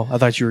 Oh, I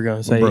thought you were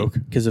going to say,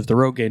 because if the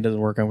Rogaine doesn't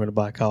work, I'm going to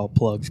buy Kyle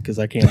plugs because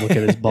I can't look at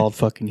his bald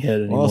fucking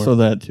head anymore. Well, also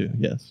that too,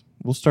 yes.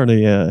 We'll start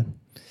a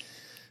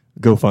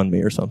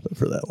GoFundMe or something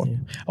for that one.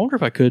 Yeah. I wonder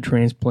if I could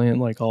transplant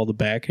like all the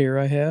back hair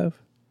I have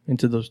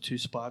into those two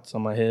spots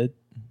on my head.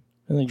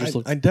 And they just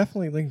I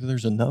definitely think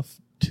there's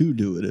enough to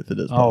do it if it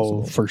is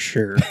possible. Oh, for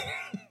sure.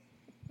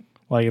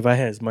 Like if I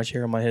had as much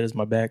hair on my head as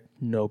my back,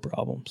 no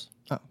problems.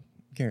 Oh,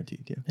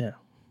 guaranteed, yeah. Yeah.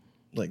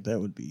 Like that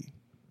would be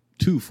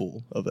too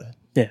full of a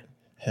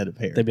head of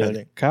hair. They'd be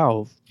like,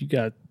 Kyle, you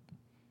got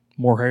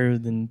more hair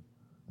than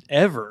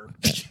ever.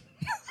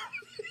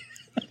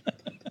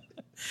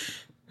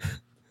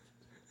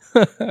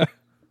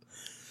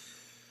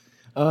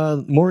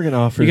 Morgan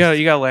offers.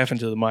 You gotta laugh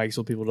into the mic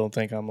so people don't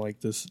think I'm like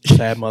this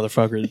sad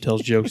motherfucker that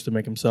tells jokes to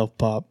make himself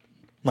pop.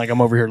 Like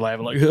I'm over here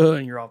laughing like,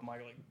 and you're off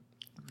mic like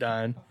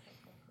dying.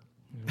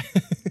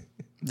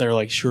 They're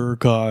like, sure,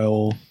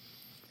 Kyle.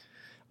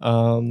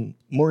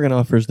 Morgan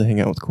offers to hang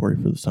out with Cory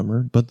for the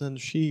summer, but then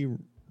she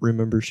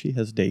remembers she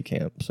has day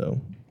camp, so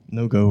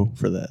no go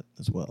for that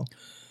as well.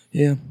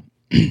 Yeah.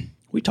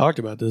 We talked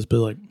about this, but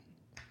like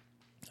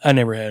I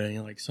never had any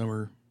like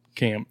summer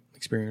camp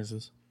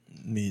experiences.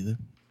 Me either.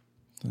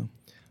 So.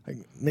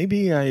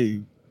 Maybe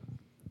I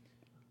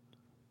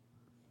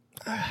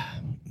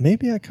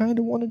kind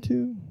of wanted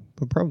to,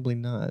 but probably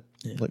not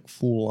like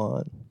full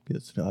on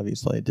because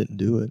obviously I didn't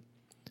do it.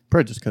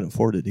 Probably just couldn't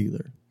afford it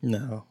either.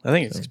 No, I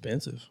think it's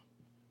expensive.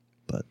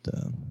 But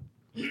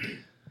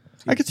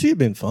I could see it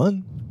being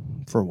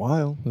fun for a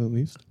while at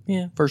least.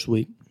 Yeah, first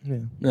week. Yeah,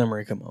 then I'm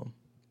ready to come home.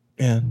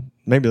 Yeah,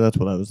 maybe that's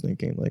what I was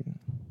thinking. Like,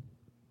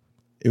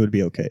 it would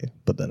be okay,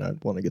 but then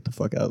I'd want to get the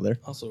fuck out of there.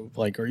 Also,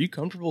 like, are you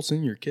comfortable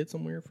sending your kid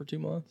somewhere for 2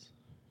 months?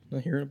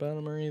 Not hearing about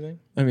them or anything?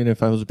 I mean,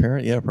 if I was a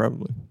parent, yeah,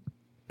 probably.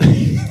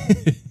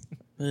 That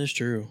is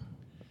true.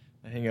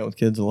 I hang out with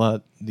kids a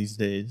lot these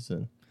days,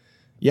 and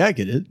yeah, I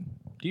get it.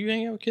 Do you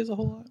hang out with kids a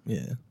whole lot?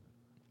 Yeah.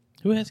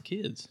 Who has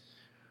kids?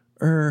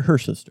 Her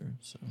sister.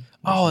 So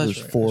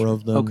there's right. 4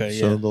 of them. Okay,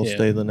 so they'll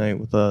stay the night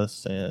with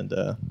us, and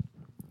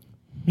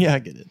yeah, I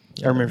get it.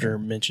 I remember her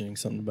mentioning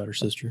something about her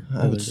sister.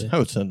 I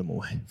would send them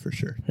away for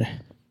sure.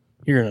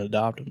 You're gonna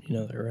adopt them, you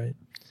know that, right?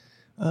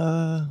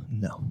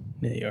 No.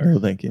 Yeah, you are. No,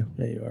 thank you.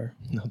 Yeah, you are.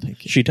 No,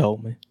 thank you. She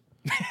told me.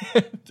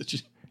 Did you?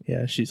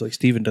 Yeah, she's like,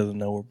 Steven doesn't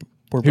know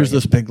we're Here's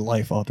this big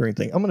life-altering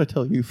thing. I'm going to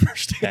tell you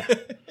first.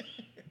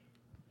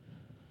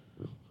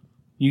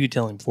 You could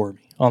tell him for me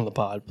on the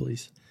pod,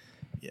 please.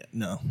 Yeah,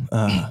 no.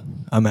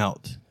 I'm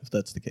out, if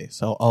that's the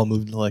case. I'll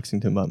move to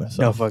Lexington by myself.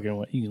 No fucking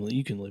way.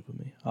 You can live with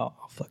me. I'll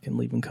fucking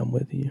leave and come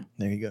with you.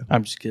 There you go.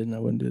 I'm just kidding. I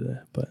wouldn't do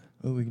that, but...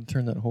 Oh, we can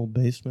turn that whole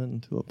basement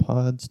into a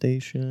pod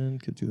station.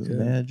 Could you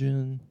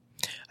imagine?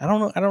 I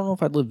don't know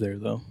if I'd live there,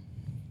 though.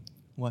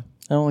 What?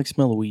 I don't like the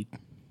smell of weed.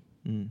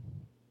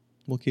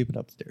 We'll keep it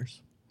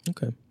upstairs.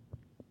 Okay.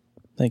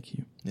 Thank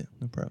you. Yeah,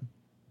 no problem.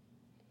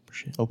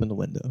 Appreciate it. Open the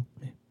window.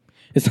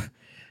 It's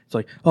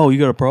like, oh, you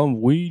got a problem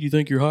with weed? You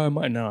think you're high?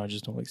 No, I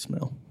just don't like the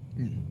smell.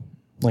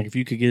 Like, if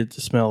you could get it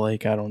to smell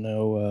like, I don't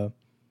know,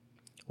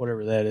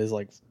 whatever that is,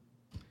 like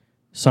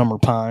summer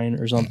pine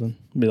or something,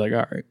 I'd be like,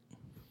 all right,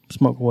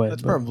 smoke away.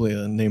 That's probably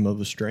a name of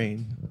a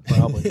strain.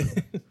 Probably.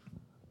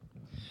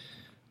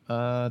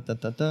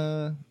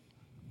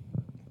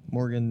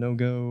 Morgan, no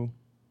go.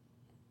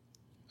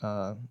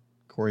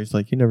 Cory's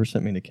like, you never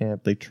sent me to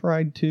camp. They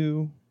tried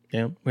to.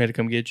 Yeah, we had to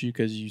come get you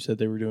because you said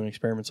they were doing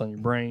experiments on your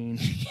brain.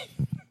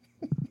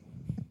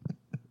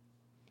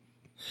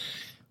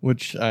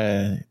 Which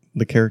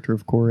the character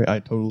of Cory, I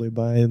totally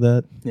buy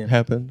that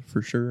happened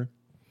for sure.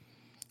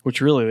 Which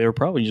really, they were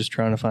probably just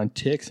trying to find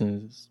ticks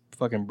in his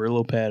fucking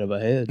Brillo pad of a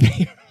head.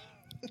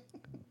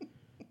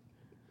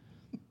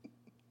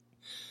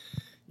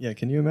 Yeah,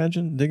 can you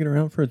imagine digging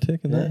around for a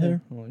tick in that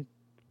hair? Like,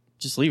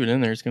 just leave it in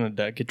there. It's going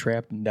to get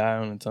trapped and die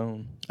on its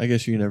own. I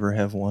guess you never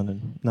have one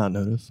and not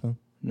notice, huh?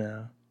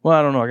 No. Well,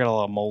 I don't know. I got a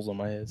lot of moles on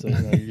my head. So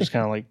you're just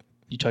kind of like,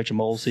 you touch a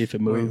mole, see if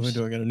it moves. Wait,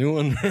 do I got a new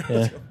one?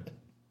 Yeah.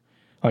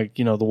 Like,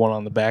 the one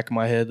on the back of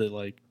my head that,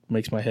 like,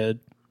 makes my head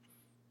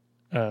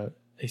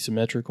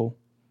asymmetrical.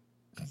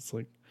 It's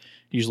like,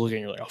 you just look at it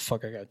and you're like, oh,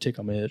 fuck, I got a tick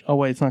on my head. Oh,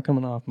 wait, it's not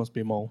coming off. Must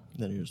be a mole.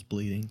 Then you're just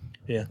bleeding.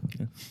 Yeah.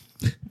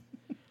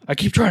 I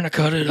keep trying to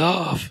cut it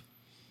off.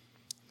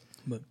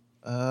 But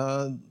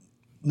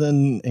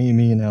then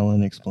Amy and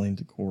Ellen explain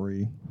to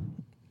Cory,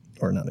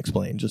 or not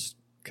explain, just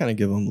kind of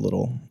give him a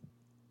little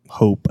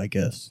hope, I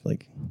guess.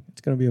 Like, it's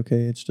going to be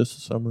okay. It's just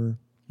a summer.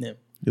 Yeah.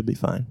 You'll be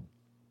fine.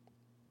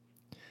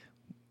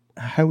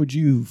 How would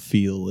you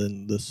feel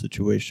in this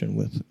situation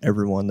with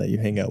everyone that you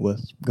hang out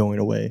with going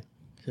away?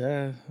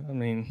 Yeah, I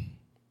mean,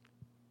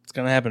 it's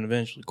going to happen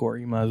eventually, Cory.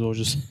 You might as well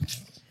just...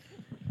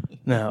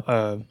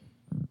 Now,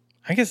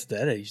 I guess at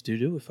that age,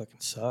 dude, it would fucking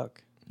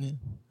suck. Yeah.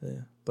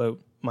 But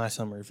my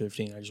summer at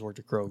 15, I just worked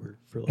at Kroger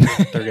for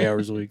like 30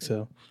 hours a week,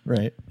 so.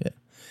 Right, yeah.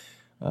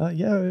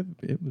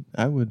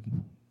 I would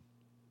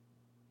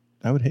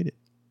hate it.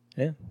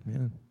 Yeah.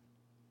 Yeah.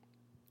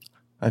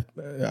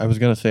 I was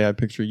going to say I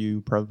picture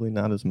you probably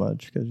not as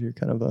much because you're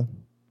kind of a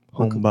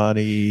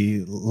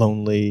homebody,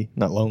 lonely,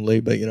 not lonely,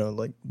 but,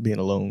 like being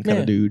alone kind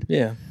of dude.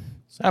 Yeah.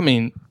 So. I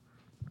mean,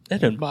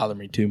 that didn't bother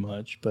me too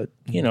much, but,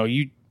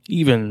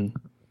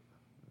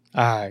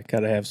 I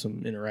got to have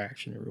some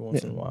interaction every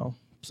once in a while.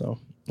 So,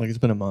 like, it's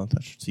been a month.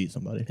 I should see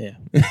somebody. Yeah.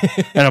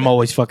 And I'm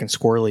always fucking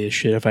squirrely as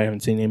shit if I haven't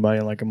seen anybody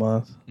in like a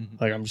month. Mm-hmm.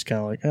 Like, I'm just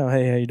kind of like, oh,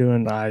 hey, how you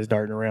doing? Eyes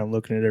darting around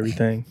looking at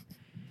everything.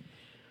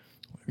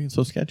 Why are you being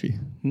so sketchy?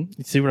 You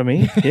see what I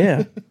mean?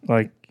 Yeah.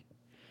 Like,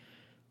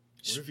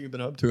 what have you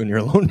been up to in your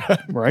alone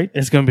time? Right?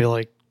 It's going to be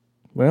like,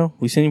 well,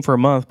 we seen him for a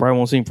month. Probably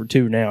won't see him for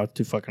 2 now. It's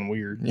too fucking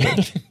weird.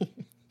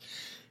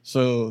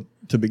 So,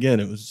 to begin,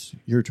 it was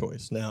your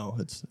choice. Now,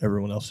 it's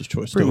everyone else's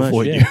choice Pretty to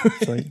avoid you.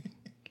 It's like,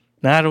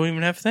 now I don't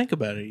even have to think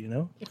about it,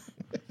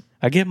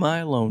 I get my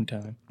alone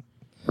time.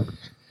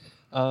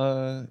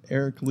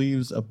 Eric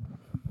leaves a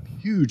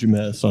huge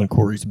mess on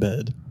Cory's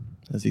bed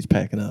as he's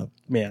packing up.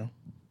 Yeah.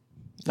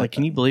 Like,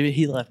 can you believe it?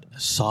 He left a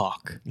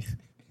sock.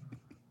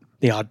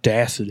 The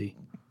audacity.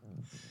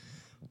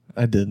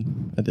 I did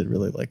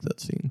really like that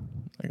scene.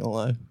 Not gonna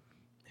lie.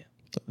 Yeah.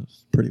 It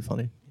was pretty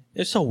funny.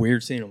 It's so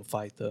weird seeing them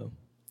fight, though.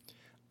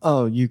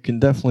 Oh, you can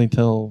definitely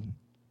tell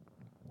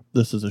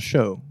this is a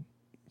show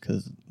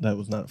because that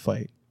was not a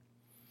fight.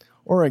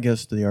 Or I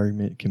guess the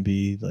argument can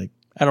be like,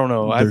 I don't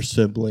know. They're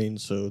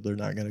siblings, so they're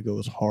not going to go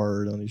as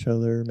hard on each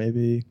other,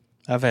 maybe.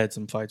 I've had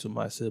some fights with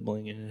my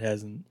sibling, and it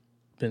hasn't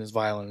been as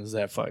violent as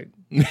that fight.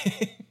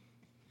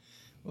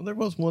 Well, there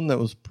was one that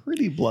was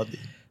pretty bloody.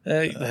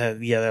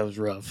 That was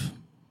rough.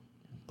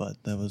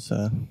 But that was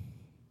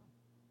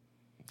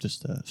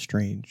just a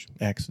strange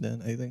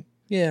accident, I think.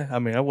 Yeah, I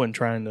mean, I wasn't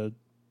trying to,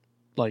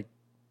 like...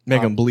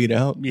 Make them bleed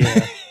out?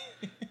 Yeah.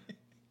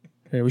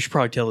 Yeah, we should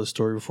probably tell this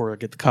story before I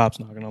get the cops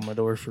knocking on my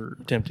door for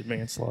attempted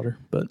manslaughter.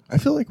 But I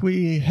feel like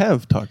we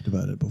have talked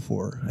about it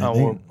before.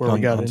 Where we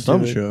got into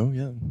some it. show,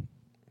 yeah.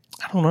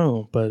 I don't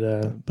know,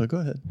 but go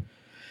ahead.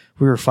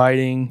 We were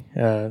fighting,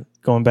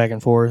 going back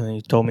and forth, and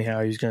he told me how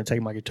he was going to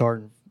take my guitar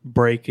and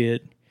break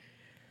it.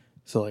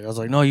 So I was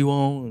like, "No, you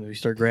won't." And we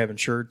started grabbing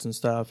shirts and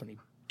stuff, and he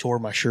tore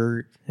my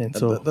shirt. And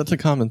so that's a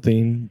common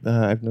theme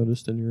I've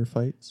noticed in your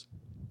fights.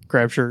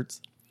 Grab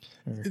shirts.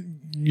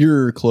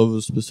 Your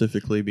clothes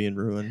specifically being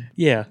ruined.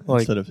 Yeah.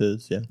 Instead of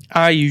his, yeah.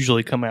 I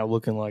usually come out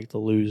looking like the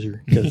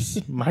loser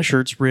because my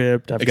shirt's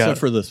ripped. Except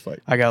for this fight.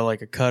 I got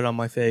like a cut on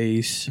my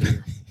face.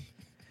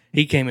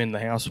 He came in the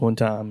house one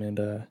time and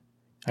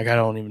I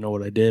don't even know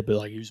what I did, but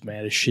like he was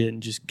mad as shit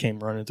and just came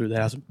running through the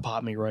house and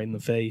popped me right in the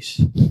face.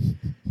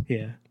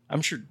 Yeah.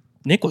 I'm sure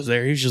Nick was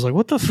there. He was just like,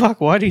 what the fuck?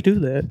 Why'd he do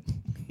that?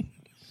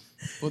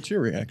 What's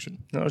your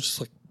reaction? I was just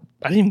like,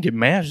 I didn't even get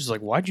mad. I was just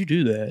like, why'd you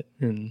do that?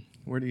 And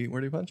where do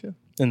you punch you?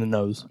 In the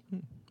nose.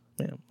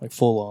 Yeah, like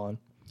full on.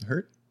 It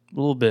hurt? A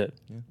little bit.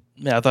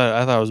 Yeah, I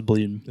thought I was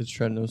bleeding. Did you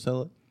try to no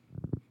sell it?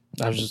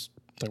 I was just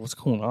like, what's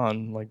going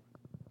on? Like,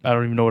 I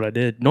don't even know what I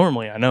did.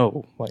 Normally, I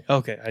know. Like,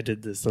 okay, I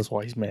did this. That's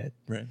why he's mad.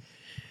 Right.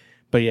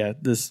 But yeah,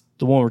 the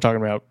one we're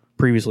talking about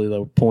previously,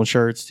 though, pulling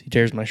shirts. He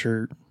tears my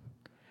shirt.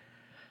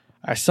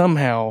 I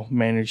somehow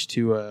managed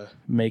to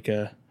make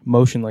a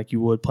motion like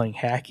you would playing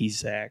hacky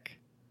sack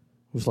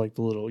with like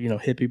the little,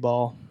 hippie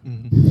ball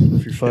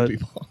with your foot. Hippie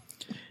ball.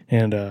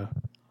 And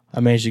I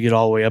managed to get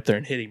all the way up there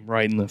and hit him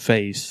right in the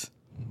face.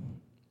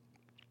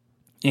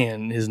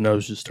 And his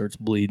nose just starts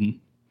bleeding.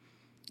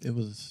 It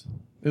was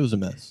a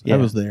mess. Yeah. I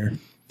was there.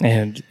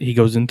 And he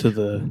goes into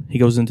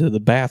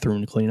the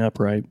bathroom to clean up,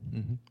 right?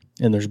 Mm-hmm.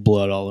 And there's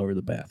blood all over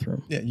the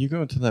bathroom. Yeah, you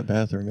go into that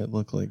bathroom, it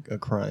looked like a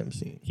crime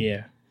scene.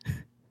 Yeah.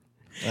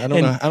 I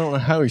don't know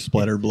how he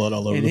splattered blood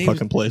all over the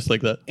fucking place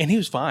like that. And he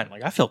was fine.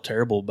 Like, I felt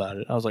terrible about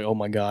it. I was like, "Oh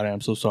my God,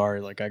 I'm so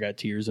sorry." Like, I got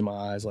tears in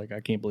my eyes. Like,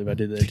 I can't believe I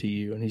did that to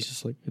you. And he's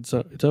just like, "It's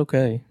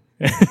okay."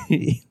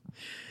 He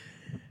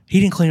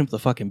didn't clean up the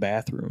fucking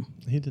bathroom.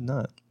 He did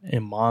not.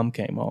 And Mom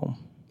came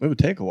home. It would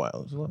take a while.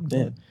 It was a lot of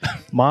blood.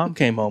 Mom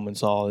came home and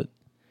saw it.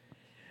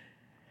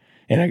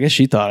 And I guess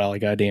she thought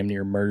I damn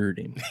near murdered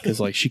him.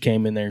 Because, she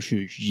came in there and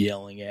she was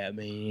yelling at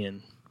me.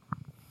 And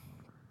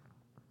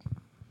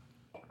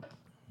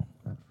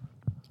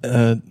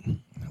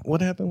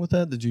what happened with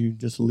that? Did you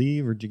just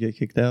leave or did you get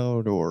kicked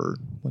out or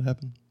what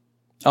happened?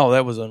 Oh,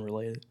 that was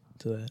unrelated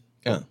to that.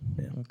 Oh,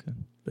 yeah. Okay.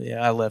 But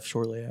yeah, I left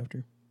shortly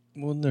after.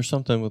 Wasn't there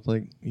something with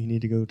you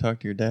need to go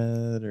talk to your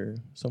dad or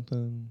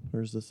something?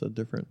 Or is this a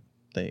different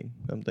thing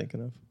I'm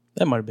thinking of?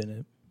 That might have been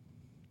it.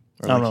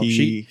 Or I don't know.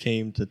 He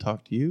came to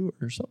talk to you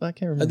or something? I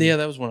can't remember. Yeah,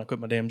 that was when I quit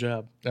my damn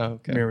job. Oh,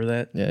 okay. Remember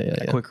that? Yeah.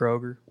 I quit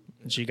Kroger.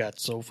 And she got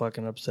so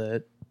fucking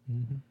upset.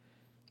 Mm-hmm.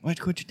 Why'd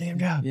you quit your damn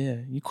job? Yeah,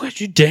 you quit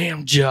your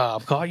damn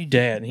job. Call your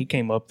dad. And he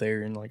came up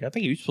there and I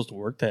think he was supposed to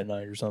work that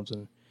night or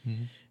something.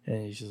 Mm-hmm.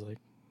 And he's just like,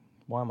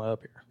 "Why am I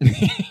up here?"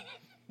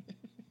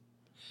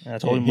 And I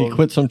told him he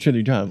quit some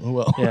shitty job. Oh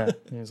well. Yeah.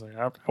 And he's like,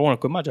 I want to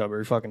quit my job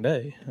every fucking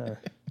day.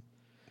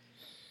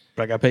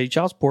 But I got paid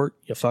child support,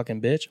 you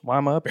fucking bitch. Why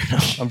am I up here? No,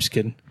 I'm just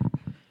kidding.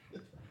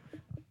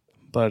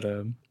 But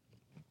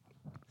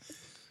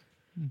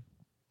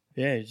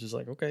yeah, he's just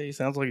like, okay,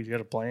 sounds like he's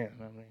got a plan.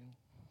 I mean,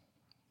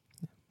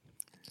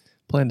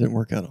 plan didn't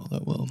work out all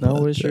that well.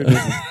 No, it sure didn't.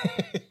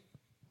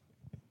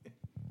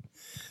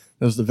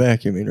 That was the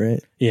vacuuming,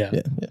 right? Yeah.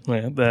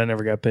 That I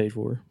never got paid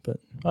for. But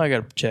I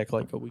got a check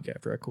a week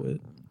after I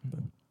quit. But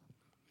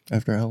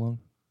after how long?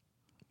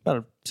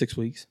 About 6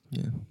 weeks.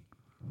 Yeah.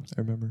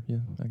 I remember. Yeah.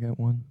 I got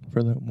one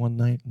for that one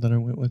night that I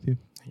went with you.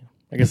 Yeah.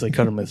 I guess they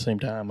cut them at the same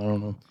time. I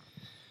don't know.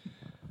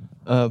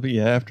 But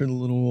yeah, after the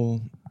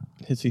little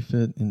hissy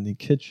fit in the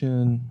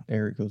kitchen,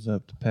 Eric goes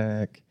up to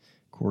pack.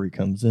 Cory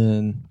comes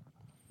in.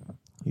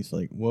 He's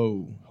like,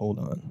 "Whoa, hold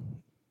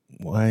on.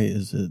 Why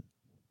is it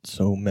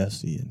so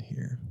messy in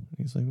here?"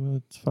 He's like, "Well,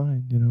 it's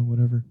fine,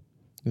 whatever."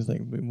 He's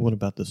like, "What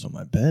about this on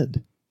my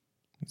bed?"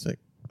 He's like,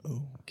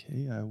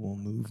 "Okay, I will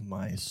move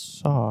my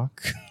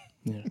sock."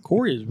 Yeah,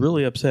 Cory is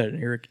really upset,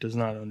 and Eric does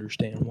not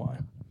understand why.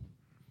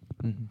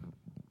 Mm-hmm.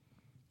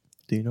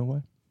 Do you know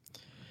why?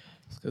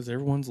 It's because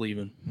everyone's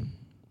leaving.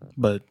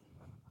 But,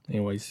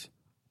 anyways,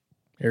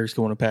 Eric's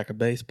going to pack a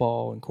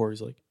baseball, and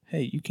Cory's like,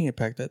 "Hey, you can't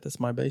pack that. That's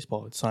my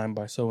baseball. It's signed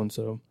by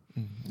so-and-so."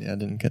 Yeah, I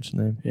didn't catch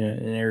the name. Yeah,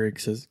 and Eric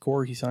says,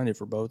 "Cory, he signed it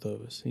for both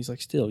of us." He's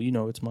like, "Still,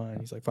 it's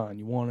mine." He's like, "Fine,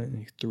 you want it?" And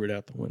he threw it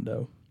out the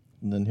window.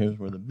 And then here's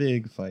where the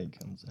big fight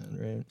comes in,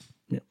 right?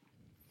 Yeah.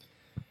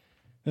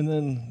 And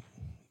then,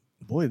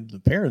 boy, the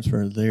parents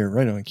were there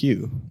right on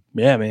cue.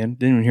 Yeah, man.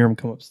 Didn't even hear him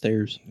come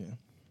upstairs. Yeah.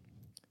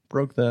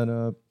 Broke that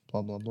up,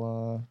 blah, blah,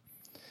 blah.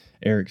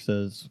 Eric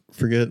says,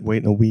 "Forget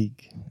waiting a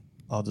week.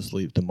 I'll just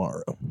leave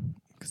tomorrow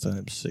because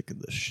I'm sick of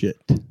this shit."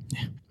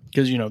 Yeah.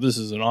 Because, this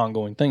is an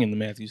ongoing thing in the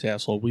Matthews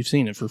household. We've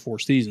seen it for 4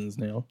 seasons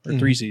now, or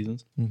 3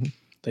 seasons. Mm-hmm.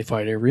 They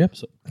fight every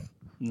episode.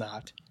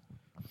 Not.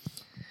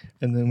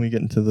 And then we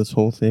get into this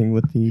whole thing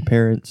with the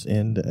parents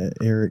and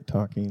Eric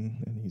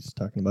talking, and he's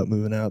talking about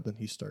moving out. Then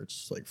he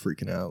starts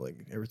freaking out,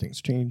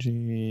 everything's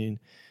changing.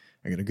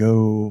 I gotta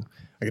go.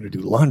 I gotta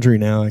do laundry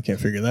now. I can't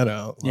figure that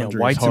out.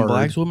 Laundry's whites and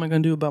blacks. What am I gonna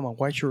do about my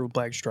white shirt with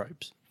black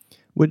stripes?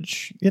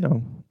 Which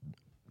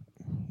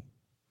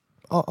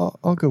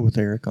I'll go with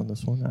Eric on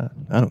this one.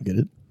 I don't get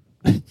it.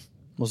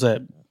 What's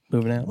that?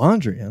 Moving out?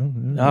 Laundry. I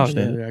don't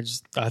understand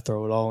it. I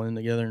throw it all in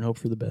together and hope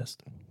for the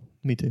best.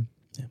 Me too.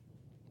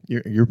 Yeah.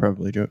 You're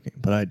probably joking,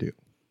 but I do.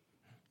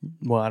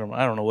 Well, I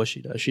don't know what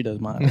she does. She does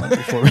mine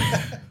laundry for me.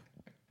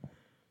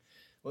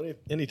 Well,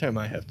 anytime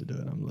I have to do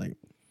it, I'm like,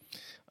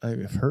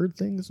 I've heard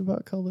things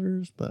about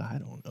colors, but I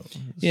don't know.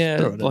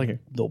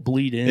 They'll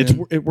bleed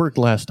in. It worked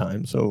last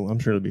time, so I'm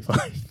sure it'll be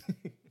fine.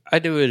 I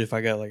do it if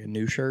I got a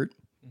new shirt.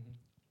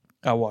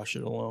 I wash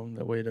it alone.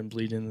 That way it doesn't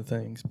bleed into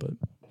things. But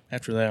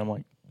after that,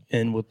 I'm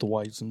in with the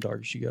whites and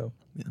darks you go.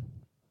 Yeah.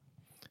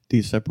 Do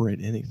you separate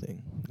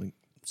anything?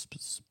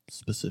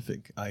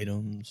 Specific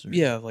items? Or?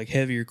 Yeah,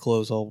 heavier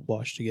clothes I'll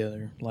wash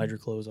together. Lighter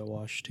clothes I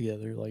wash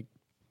together.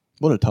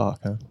 What a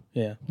talk, huh?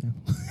 Yeah.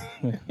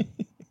 Yeah.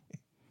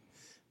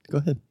 Go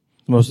ahead.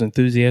 Most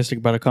enthusiastic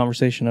about a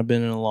conversation I've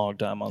been in a long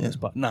time on this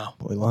spot. No.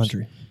 Boy,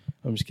 laundry.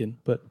 I'm just kidding.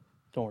 But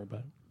don't worry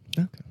about it.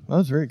 Okay. I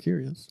was very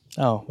curious.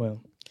 Oh,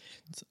 well.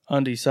 It's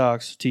undies,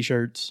 socks,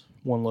 T-shirts,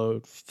 one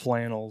load,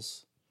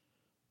 flannels,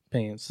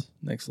 pants,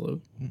 next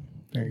load.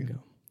 There you go.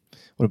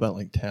 What about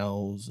like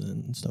towels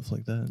and stuff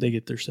like that? They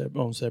get their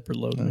own separate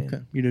load, Okay.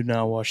 man. You do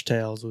not wash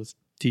towels with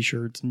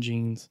T-shirts and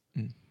jeans.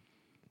 I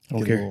don't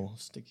Get care. a little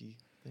sticky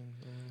thing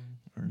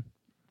or...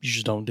 You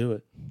just don't do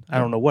it. I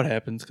don't know what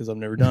happens because I've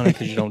never done it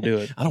because you don't do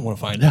it. I don't want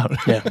to find out.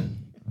 Yeah.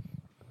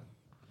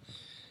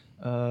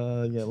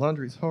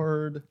 Laundry's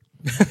hard.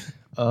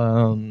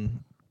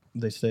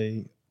 They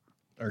say,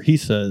 or he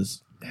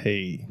says,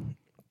 hey,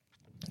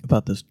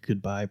 about this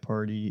goodbye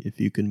party, if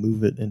you can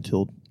move it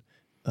until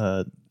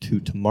to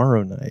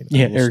tomorrow night.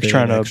 Yeah, I will Eric's stay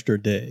trying an to extra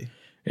day.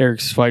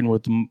 Eric's fighting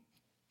with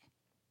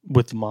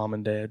the mom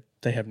and dad.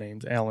 They have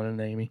names, Alan and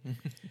Amy.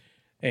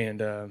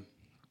 And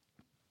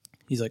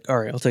he's like, all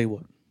right, I'll tell you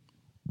what.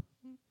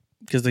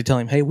 Because they tell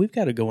him, hey, we've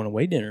got to go on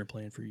away dinner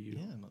planned for you.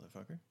 Yeah,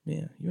 motherfucker.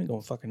 Yeah, you ain't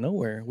going fucking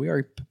nowhere. We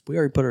already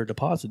put our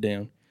deposit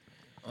down.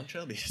 On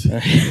Chubby's.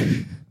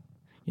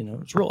 You know,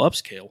 it's real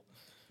upscale.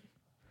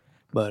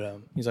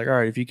 But he's like, all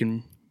right, if you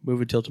can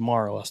move it till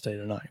tomorrow, I'll stay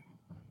tonight.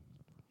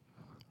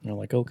 And I'm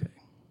like, okay.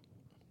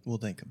 We'll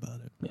think about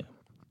it. Yeah.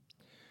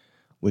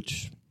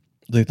 Which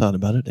they thought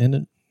about it,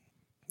 and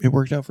it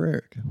worked out for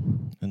Eric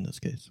in this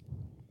case.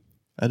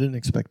 I didn't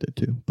expect it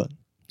to, but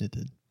it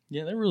did.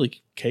 Yeah, they're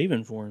really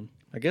caving for him.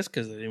 I guess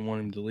because they didn't want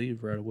him to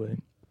leave right away.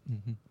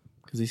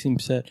 Because he seemed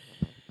set.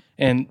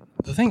 And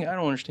the thing I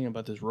don't understand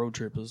about this road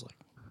trip is like,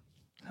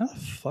 how the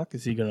fuck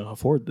is he going to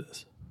afford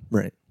this?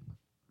 Right.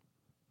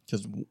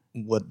 Because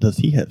what does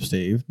he have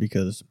saved?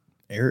 Because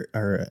Eric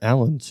or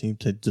Alan seemed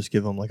to just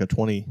give him like a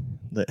 20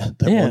 that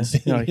one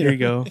scene. You know, here you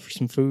go for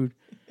some food.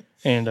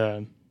 And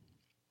I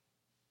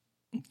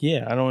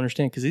don't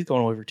understand because he's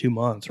going away for 2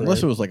 months. Right?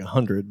 Unless it was like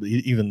 100, but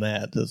even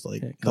that is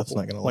like that's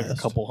not going to last. Like a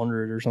couple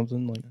hundred or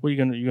something. Like, what are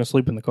you gonna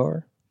sleep in the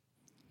car?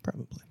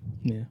 Probably.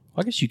 Yeah,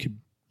 I guess you could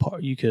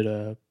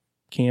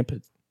camp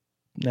at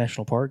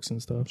national parks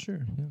and stuff. Sure.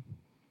 Yeah.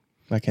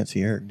 I can't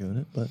see Eric doing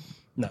it, but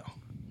No,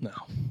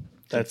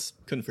 that's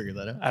couldn't figure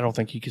that out. I don't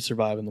think he could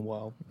survive in the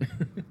wild.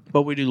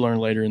 But we do learn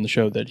later in the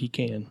show that he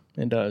can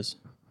and does.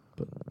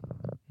 But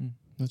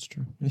that's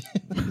true.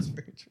 That's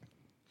very true.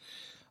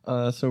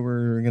 So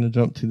we're going to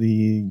jump to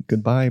the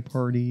goodbye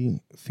party.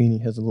 Feeney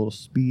has a little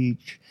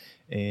speech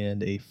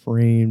and a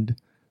framed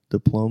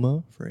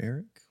diploma for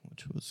Eric,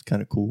 which was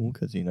kind of cool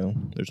because, you know,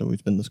 there's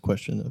always been this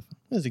question of,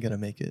 is he going to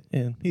make it?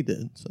 And he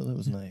did, so that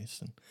was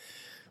nice. And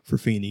for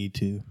Feeney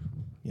to, you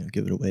know,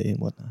 give it away and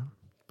whatnot.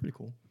 Pretty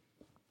cool.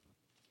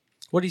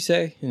 what did he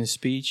say in his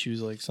speech? He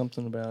was like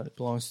something about it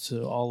belongs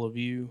to all of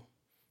you.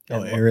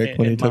 Oh, Eric,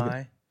 when he took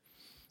it.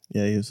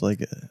 Yeah, he was like,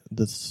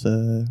 this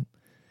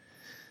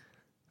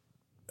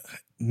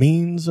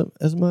means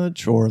as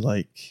much, or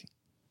like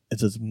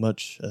it's as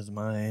much as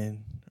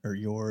mine or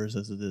yours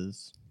as it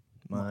is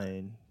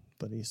mine.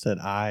 But he said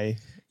I.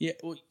 Yeah,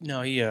 well,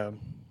 no, he. I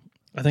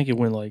think it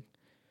went like,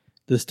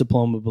 this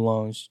diploma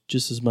belongs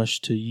just as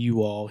much to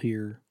you all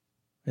here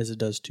as it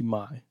does to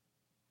mine.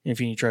 And if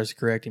he tries to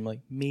correct him, like,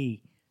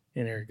 me.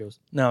 And Eric goes,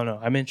 no,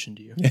 I mentioned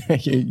you.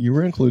 You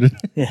were included.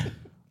 Yeah.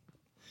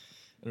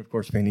 And of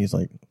course, Fanny's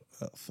like,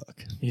 oh, fuck.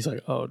 He's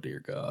like, oh, dear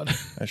God.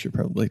 I should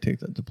probably take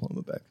that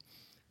diploma back.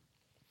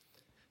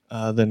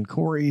 Then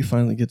Cory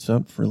finally gets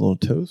up for a little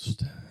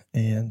toast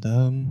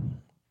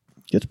and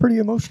gets pretty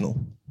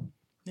emotional.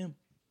 Yeah.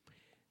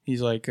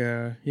 He's like,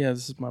 this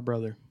is my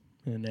brother.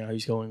 And now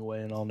he's going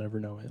away and I'll never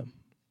know him.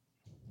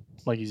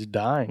 Like he's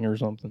dying or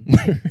something.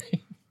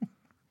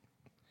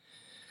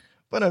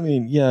 But I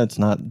mean, yeah, it's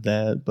not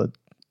that, but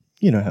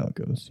you know how it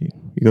goes. You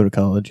go to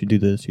college, you do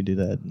this, you do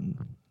that, and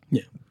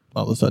yeah,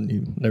 all of a sudden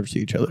you never see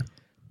each other.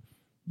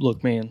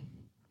 Look, man,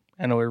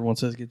 I know everyone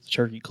says get the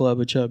turkey club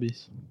at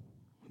Chubby's,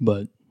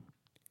 but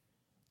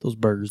those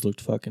burgers looked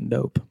fucking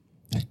dope.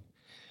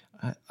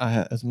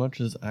 I as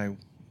much as I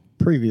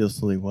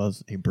previously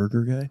was a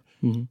burger guy,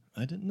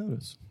 I didn't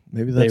notice.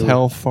 Maybe that's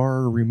how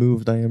far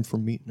removed I am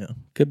from meat now.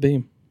 Could be.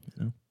 You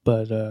know?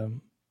 But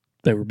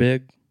they were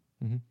big.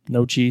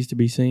 No cheese to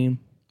be seen.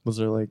 Was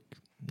there like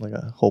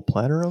a whole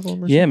platter of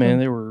them or yeah, something? Man,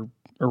 they were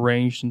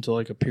arranged into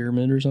like a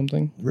pyramid or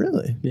something.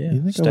 Really? Yeah.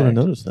 You think I would have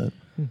noticed that?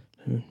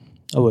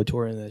 I would have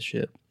tore into that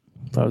shit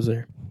if I was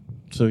there.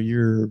 So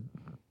you're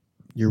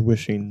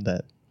wishing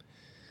that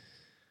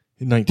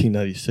in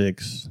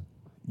 1996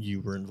 you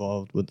were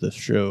involved with this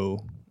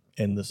show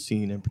and the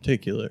scene in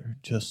particular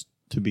just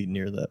to be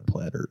near that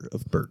platter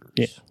of burgers.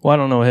 Yeah. Well, I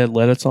don't know. It had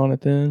lettuce on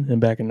it then, and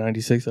back in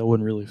 96 I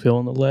wasn't really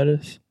feeling the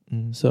lettuce.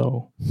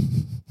 So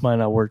might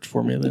not worked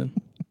for me then.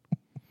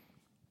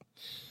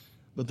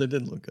 But they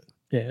did look good.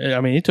 Yeah, I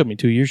mean, it took me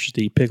 2 years just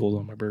to eat pickles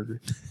on my burger.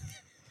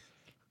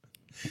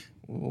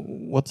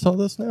 What's all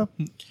this now?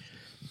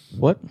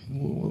 What?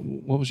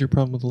 What was your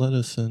problem with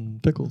lettuce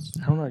and pickles?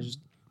 I don't know. You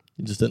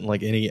just didn't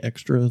like any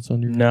extras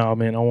on your... No,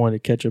 man, I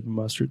wanted ketchup and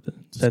mustard.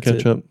 That's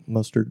ketchup,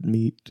 mustard,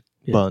 meat,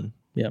 bun.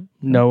 Yeah,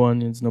 no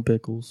onions, no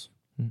pickles.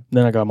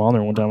 Then I got them on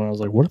there one time and I was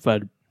like, what if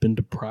I'd been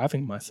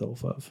depriving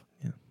myself of?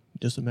 Yeah.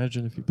 Just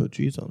imagine if you put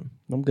cheese on them.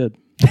 I'm good.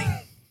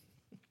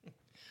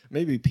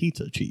 Maybe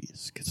pizza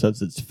cheese,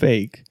 since it's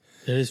fake.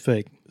 It is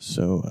fake.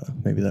 So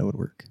maybe that would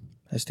work.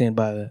 I stand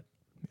by that.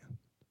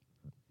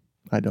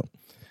 I don't.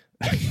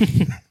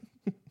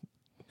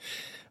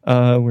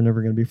 We're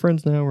never going to be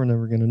friends now. We're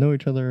never going to know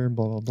each other.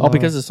 Blah, blah, blah. All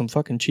because of some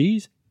fucking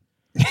cheese?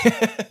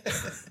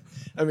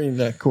 I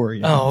mean,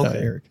 Cory. Oh, okay.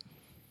 Eric.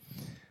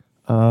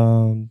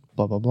 Blah,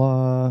 blah,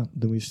 blah.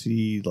 Then we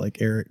see,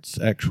 like, Eric's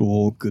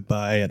actual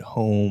goodbye at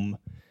home.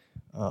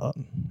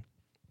 And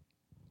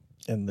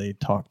they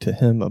talk to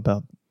him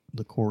about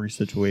the Cory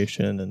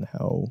situation and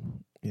how,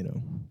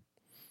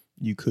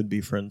 you could be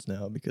friends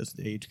now because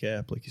the age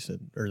gap, like you said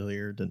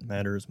earlier, didn't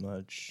matter as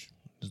much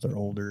as they're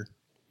older.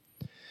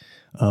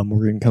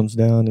 Morgan comes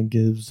down and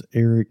gives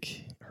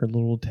Eric her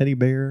little teddy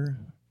bear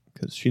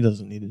because she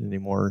doesn't need it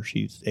anymore.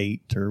 She's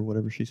 8 or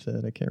whatever she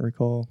said. I can't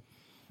recall.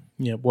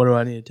 Yeah, what do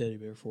I need a teddy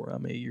bear for?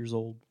 I'm 8 years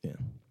old. Yeah.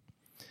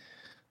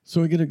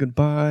 So we get a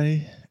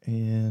goodbye,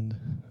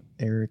 and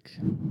Eric,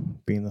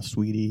 being the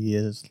sweetie he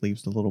is,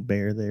 leaves the little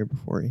bear there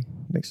before he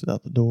makes it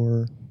out the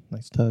door.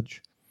 Nice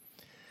touch.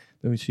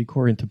 Then we see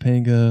Cory and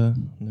Topanga,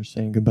 and they're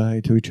saying goodbye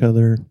to each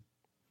other.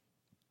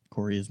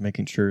 Cory is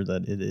making sure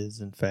that it is,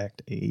 in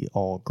fact, a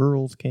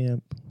all-girls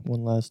camp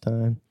one last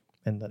time,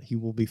 and that he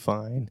will be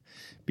fine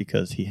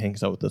because he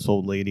hangs out with this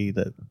old lady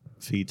that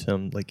feeds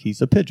him like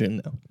he's a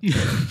pigeon now.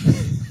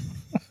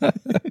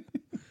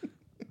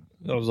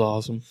 That was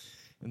awesome.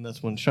 And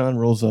that's when Sean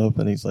rolls up,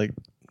 and he's like,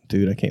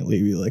 dude, I can't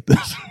leave you like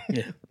this.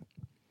 Yeah.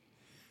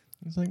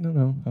 He's like,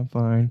 no, I'm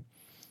fine.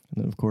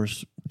 And then, of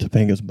course,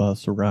 Topanga's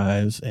bus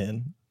arrives,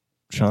 and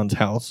Sean's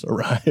house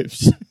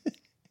arrives.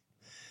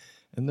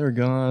 And they're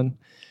gone.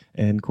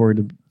 And Cory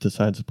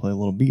decides to play a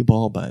little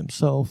b-ball by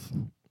himself,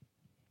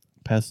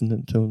 passing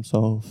it to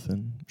himself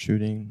and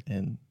shooting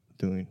and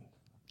doing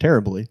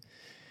terribly.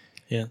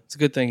 Yeah, it's a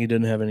good thing he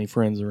didn't have any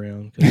friends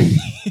around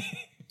because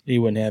he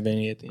wouldn't have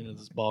any at the end of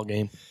this ball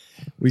game.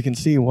 We can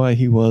see why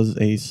he was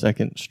a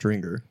second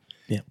stringer.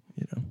 Yeah.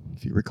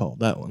 If you recall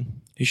that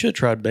one. He should have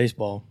tried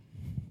baseball.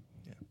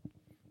 Yeah.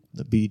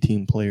 The B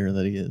team player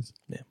that he is.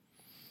 Yeah.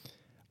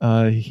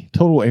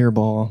 Total air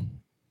ball.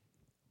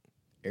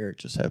 Eric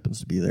just happens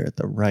to be there at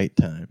the right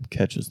time,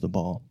 catches the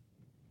ball,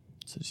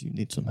 says, you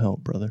need some help,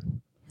 brother.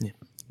 Yeah.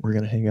 We're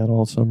going to hang out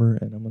all summer,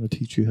 and I'm going to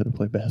teach you how to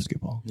play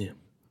basketball. Yeah.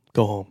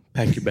 Go home.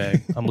 Pack your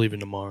bag. I'm leaving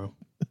tomorrow.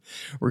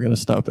 We're going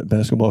to stop at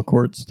basketball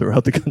courts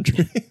throughout the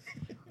country.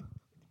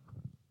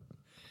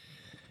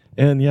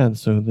 And, yeah,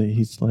 so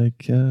he's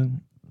like,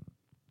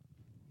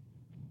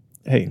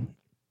 hey.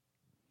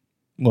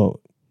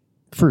 Well,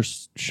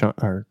 first,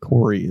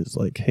 Cory is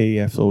like,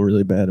 hey, I feel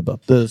really bad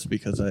about this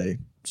because I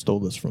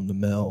stole this from the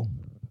mail.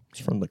 It's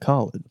from the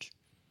college.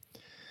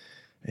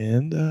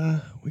 And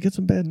we get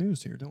some bad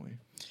news here, don't we?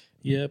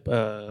 Yep.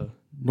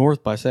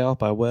 North by south,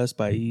 by west,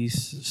 by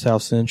east,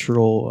 south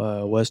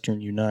central,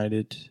 Western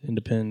United,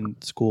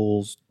 Independent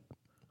Schools,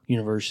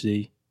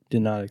 University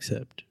did not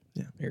accept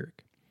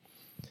Eric.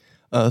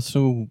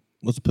 So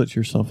let's put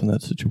yourself in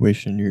that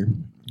situation. You're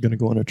going to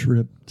go on a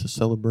trip to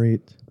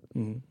celebrate.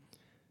 Mm-hmm.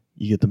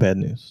 You get the bad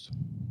news.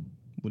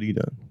 What are you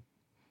doing?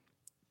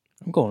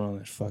 I'm going on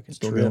that fucking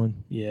Still trip.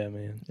 going? Yeah,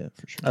 man. Yeah,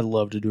 for sure. I'd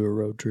love to do a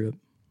road trip.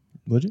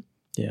 Would you?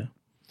 Yeah.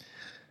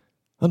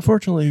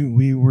 Unfortunately,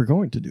 we were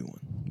going to do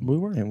one. We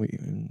were.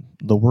 And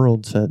the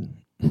world said,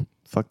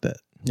 fuck that.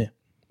 Yeah.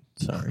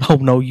 Sorry. Oh,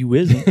 no, you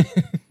isn't.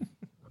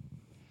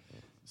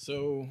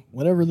 So,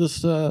 whenever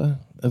this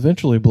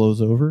eventually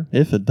blows over,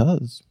 if it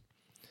does,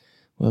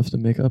 we'll have to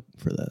make up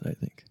for that, I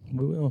think.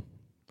 We will.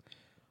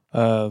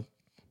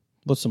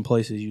 What's some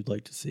places you'd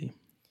like to see?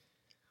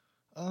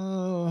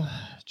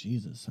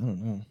 Jesus, I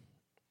don't know.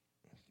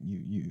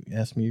 You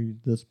asked me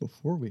this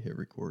before we hit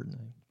record,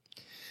 and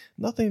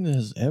nothing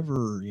has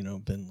ever,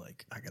 been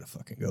like, I gotta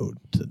fucking go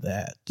to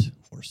that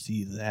or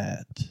see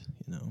that,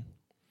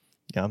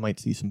 Yeah, I might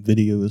see some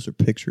videos or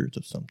pictures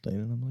of something,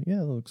 and I'm like, yeah,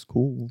 that looks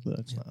cool,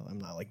 but I'm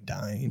not like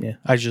dying. Yeah,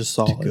 I just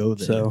saw it. Go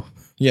there. So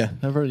yeah,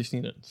 I've already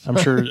seen it.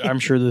 I'm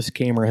sure this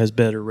camera has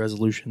better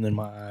resolution than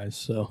my eyes.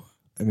 So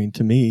I mean,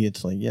 to me,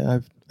 it's like, yeah,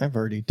 I've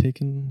already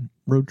taken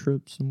road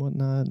trips and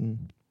whatnot,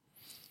 and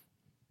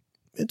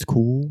it's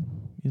cool,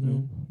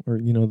 or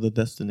the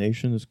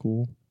destination is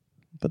cool,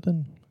 but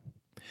then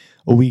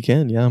a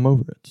weekend, yeah, I'm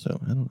over it. So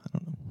I don't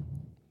know.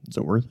 Is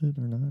it worth it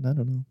or not? I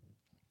don't know.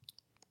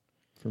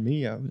 For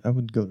me, I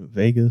would go to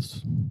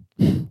Vegas.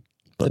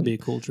 That'd be a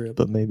cool trip.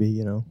 But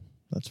maybe,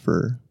 that's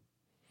for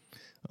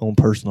own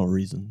personal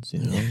reasons,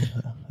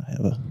 I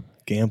have a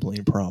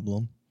gambling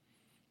problem.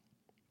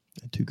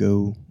 And to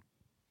go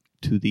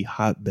to the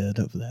hotbed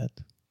of that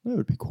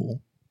would be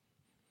cool.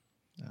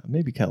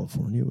 Maybe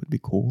California would be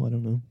cool. I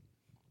don't know.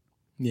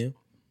 Yeah.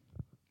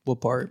 What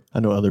part? I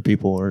know other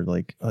people are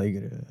like,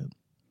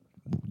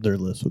 their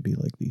list would be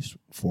like these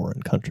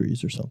foreign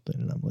countries or something,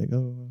 and I'm like,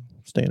 oh,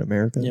 stay in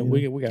America. Yeah,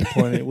 we got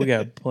plenty. We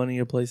got plenty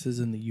of places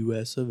in the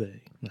U.S. of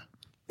A. No.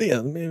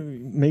 Yeah,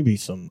 maybe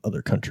some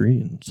other country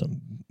and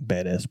some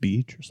badass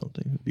beach or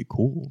something would be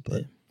cool.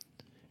 But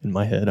in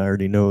my head, I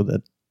already know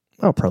that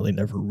I'll probably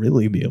never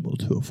really be able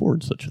to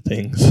afford such a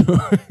thing.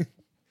 So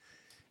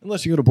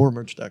Unless you go to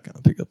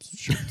boardmerch.com, pick up some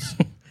shirts.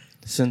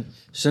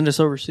 Send us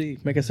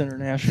overseas. Make us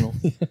international.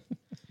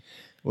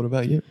 What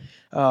about you?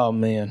 Oh,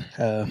 man.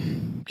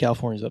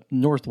 California's up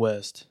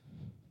northwest.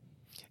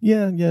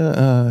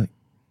 Yeah.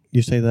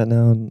 You say that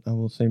now, and I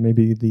will say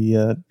maybe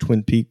the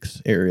Twin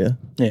Peaks area.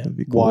 Yeah, would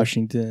be cool.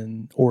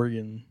 Washington,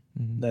 Oregon,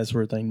 that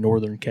sort of thing.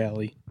 Northern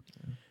Cali.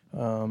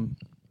 I'd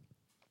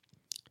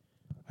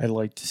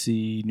like to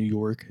see New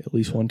York at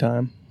least one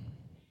time.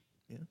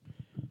 Yeah.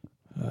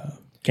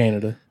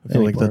 Canada. I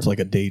feel like that's like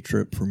a day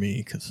trip for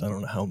me because I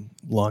don't know how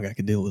long I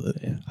could deal with it.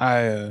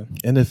 Yeah.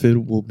 And if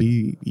it will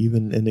be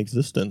even in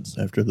existence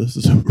after this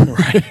is over.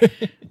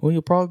 Right. Well,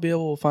 you'll probably be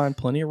able to find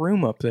plenty of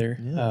room up there.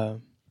 Yeah.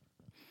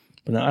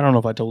 But I don't know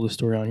if I told this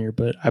story on here,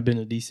 but I've been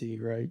to D.C.,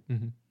 right?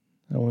 Mm-hmm.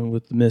 I went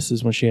with the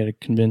missus when she had a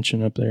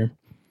convention up there.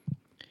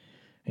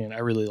 And I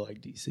really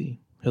like D.C.,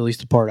 at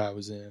least the part I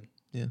was in.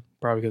 Yeah.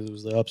 Probably because it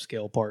was the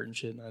upscale part and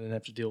shit, and I didn't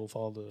have to deal with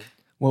all the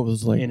what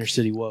was like inner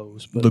city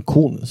woes. But the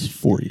coolness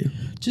for you?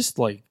 Just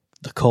like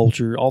the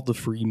culture, all the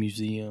free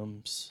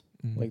museums.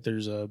 Like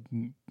there's a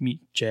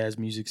jazz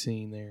music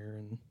scene there,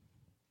 and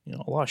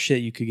a lot of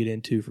shit you could get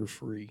into for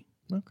free.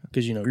 Okay.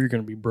 Because you're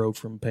going to be broke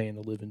from paying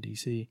to live in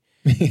D.C.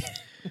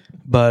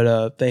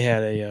 But they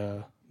had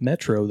a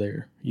metro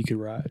there you could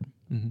ride.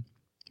 And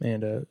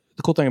the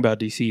cool thing about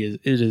D.C. is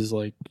it is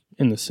like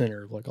in the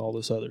center of like all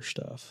this other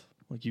stuff.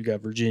 Like you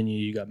got Virginia,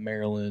 you got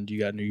Maryland, you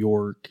got New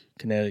York,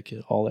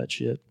 Connecticut, all that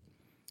shit.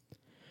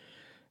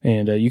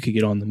 And you could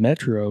get on the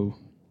metro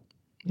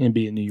and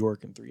be in New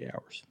York in 3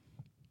 hours.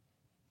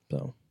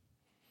 So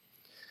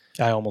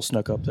I almost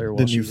snuck up there.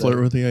 Didn't you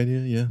flirt with the idea?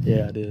 Yeah.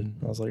 Yeah, I did.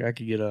 I was like, I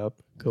could get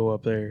up, go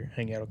up there,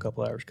 hang out a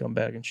couple hours, come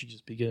back, and she'd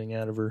just be getting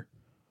out of her.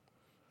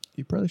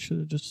 You probably should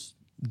have just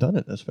done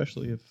it,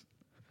 especially if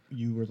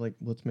you were like,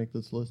 let's make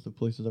this list of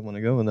places I want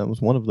to go, and that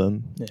was one of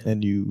them,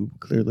 and you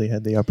clearly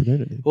had the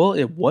opportunity. Well,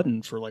 it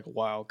wasn't for like a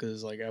while,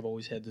 because like I've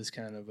always had this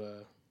kind of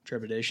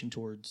trepidation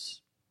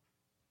towards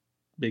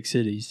big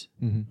cities,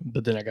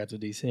 but then I got to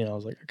D.C. and I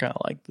was like, I kind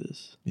of like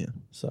this. Yeah.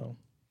 So.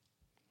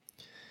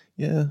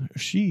 Yeah,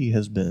 she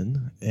has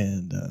been,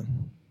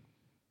 and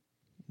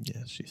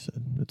yeah, she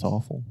said it's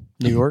awful.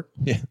 New York?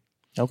 Yeah.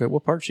 Okay,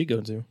 what part she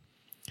go to?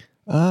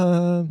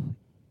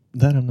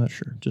 That I'm not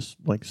sure. Just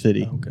like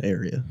city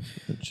area.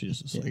 And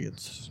she's just like,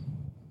 it's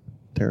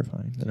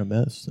terrifying and a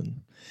mess,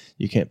 and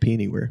you can't pee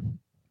anywhere.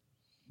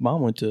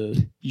 Mom went to,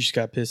 you just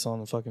got pissed on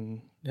the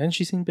fucking, hadn't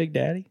she seen Big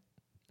Daddy?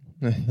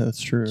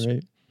 That's true,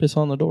 right? Piss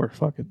on the door,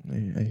 fuck it.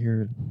 I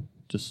hear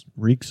just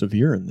reeks of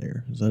urine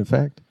there. Is that a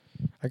fact?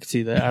 I could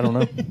see that. I don't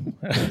know.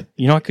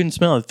 I couldn't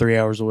smell it 3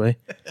 hours away.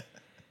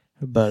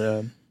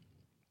 But,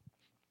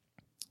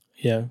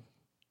 yeah,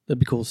 that'd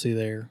be cool to see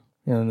there.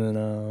 And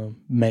then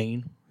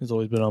Maine has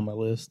always been on my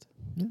list.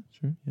 Yeah,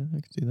 sure. Yeah,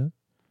 I can see that.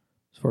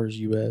 As far as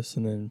U.S.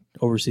 And then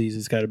overseas,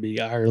 it's got to be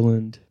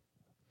Ireland,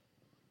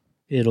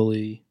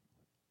 Italy,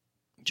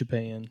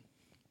 Japan.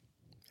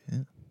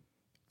 Yeah,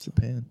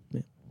 Japan.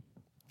 Yeah.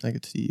 I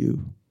could see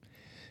you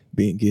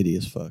being giddy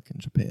as fuck in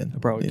Japan. I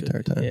probably the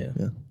entire time.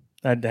 Yeah.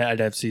 I'd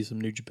have to see some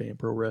New Japan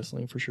Pro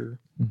Wrestling for sure.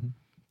 Mm-hmm.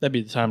 That'd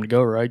be the time to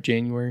go, right?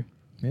 January.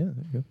 Yeah,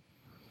 there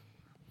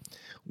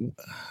you go.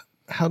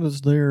 How does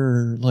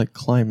their like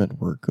climate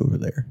work over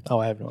there? Oh,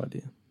 I have no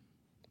idea.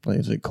 Like,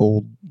 is it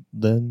cold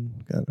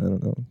then? I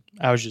don't know.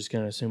 I was just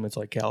gonna assume it's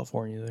like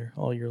California there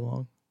all year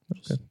long,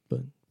 but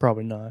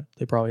probably not.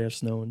 They probably have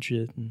snow and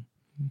shit. And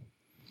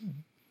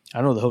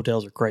I know the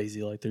hotels are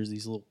crazy. Like there's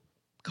these little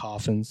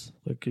coffins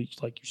like you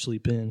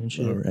sleep in and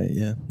shit. Oh, right,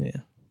 yeah.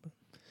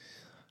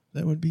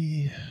 That would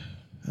be,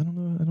 I don't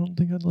know. I don't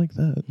think I'd like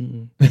that.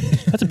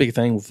 That's a big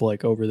thing with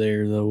like over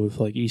there though. With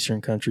like Eastern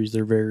countries,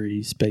 they're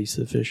very space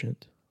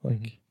efficient.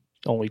 Like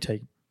only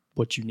take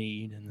what you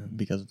need, and then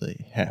because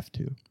they have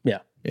to.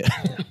 Yeah.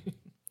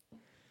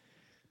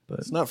 But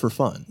it's not for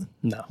fun.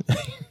 No.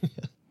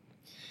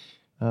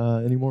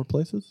 Any more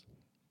places?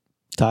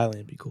 Thailand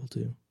would be cool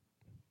too.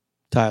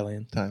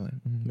 Thailand.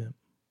 Mm-hmm. Yeah.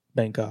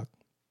 Bangkok.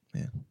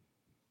 Yeah.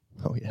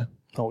 Oh yeah.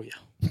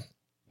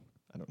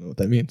 I don't know what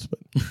that means, but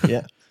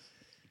yeah.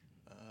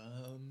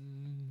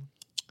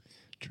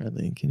 Try to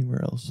think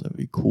anywhere else that would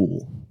be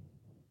cool.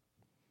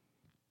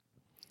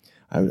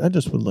 I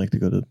just would like to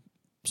go to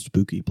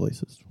spooky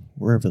places,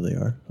 wherever they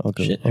are. I'll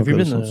go. Shit. I'll go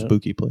to some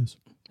spooky place.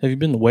 Have you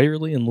been to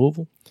Waverly in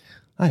Louisville?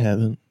 I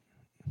haven't.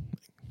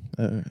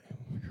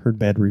 Heard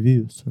bad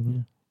reviews.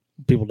 So.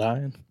 People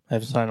dying.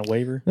 Haven't signed a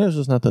waiver. No, it's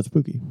just not that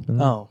spooky.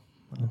 Oh.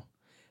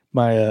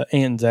 My aunt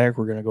and Zach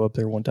were going to go up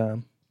there one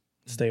time,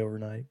 stay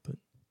overnight, but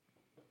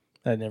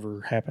that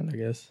never happened, I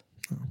guess.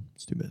 Oh,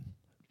 it's too bad.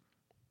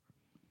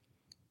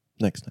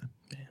 Next time.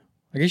 Yeah.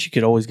 I guess you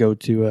could always go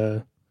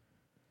to,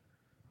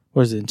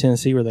 what is it, in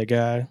Tennessee, where that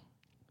guy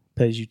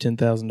pays you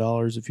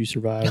 $10,000 if you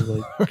survive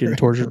like getting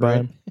tortured by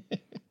him.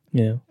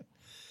 Yeah.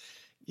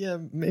 Yeah,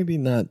 maybe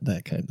not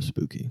that kind of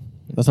spooky.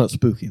 That's not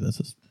spooky. That's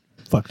just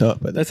fucked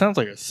up. That sounds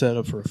like a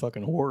setup for a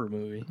fucking horror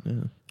movie.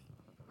 Yeah.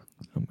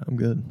 I'm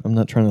good. I'm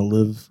not trying to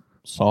live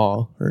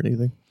Saw or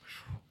anything.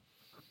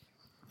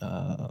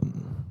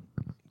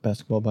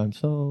 Basketball by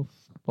himself,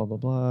 blah, blah,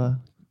 blah.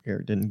 or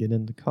didn't get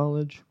into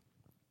college,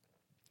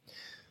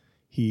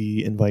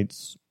 he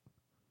invites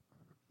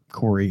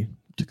Cory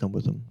to come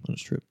with him on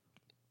his trip.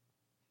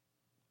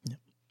 Yep.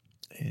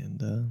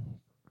 And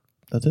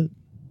that's it.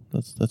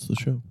 That's the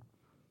show.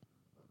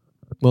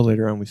 Well,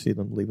 later on we see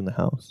them leaving the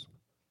house.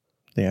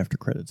 The after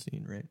credit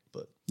scene, right?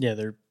 But yeah,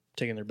 they're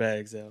taking their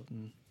bags out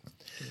and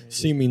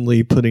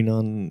seemingly putting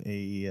on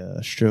a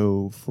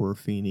show for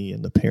Feeney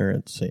and the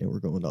parents, saying we're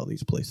going to all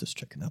these places,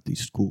 checking out these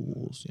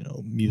schools,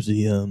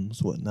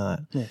 museums,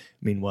 whatnot. Yeah.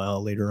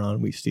 Meanwhile, later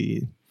on we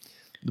see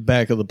the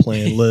back of the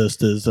plan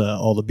list is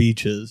all the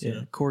beaches.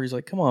 Yeah, Cory's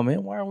like, come on,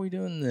 man, why are we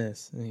doing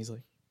this? And he's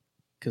like,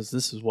 because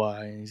this is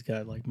why. And he's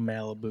got like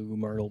Malibu,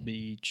 Myrtle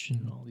Beach,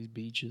 and all these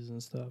beaches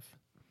and stuff.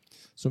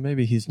 So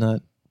maybe he's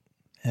not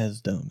as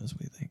dumb as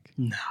we think.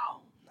 No.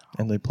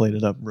 And they played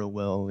it up real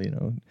well,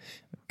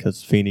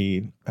 because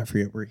Feeney, I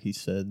forget where he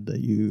said that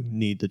you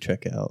need to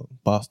check out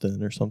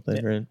Boston or something,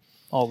 Yeah. right?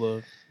 All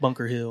the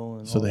Bunker Hill.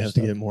 And So all they that have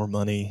stuff. to get more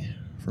money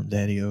from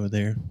Daddy over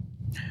there.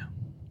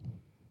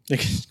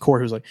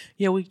 Cory was like,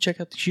 yeah, we can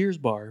check out the Cheers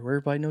bar where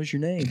everybody knows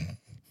your name.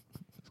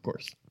 Of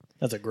course.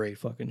 That's a great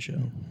fucking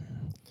show.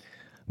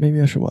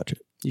 Maybe I should watch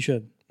it. You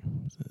should.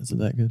 Is it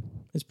that good?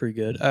 It's pretty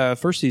good.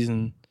 First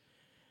season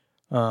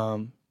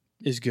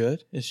is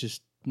good. It's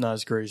just not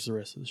as great as the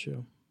rest of the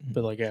show.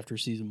 But like after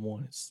season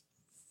 1, it's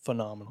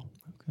phenomenal.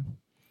 Okay.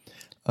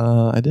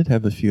 I did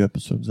have a few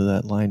episodes of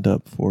that lined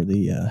up for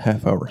the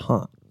half-hour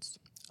haunts.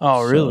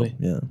 Oh, really?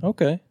 Yeah.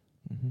 Okay.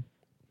 Mm-hmm.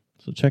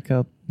 So check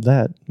out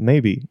that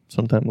maybe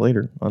sometime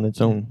later on its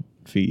own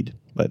feed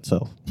by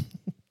itself.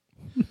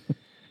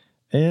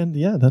 And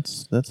yeah,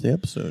 that's the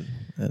episode,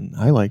 and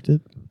I liked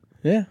it.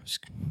 Yeah.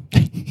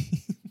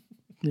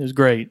 It was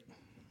great.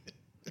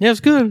 Yeah, it was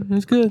good. It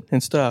was good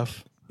and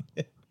stuff.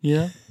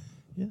 Yeah.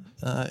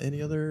 Yeah.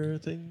 Any other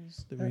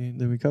things?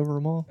 Did we cover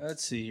them all?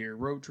 Let's see here.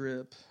 Road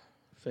trip.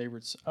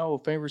 Favorites. Oh,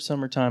 favorite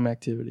summertime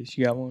activities.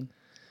 You got one?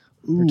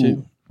 Ooh. Or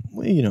two?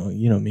 Well, you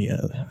know me.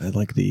 I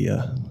like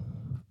the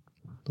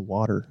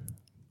water.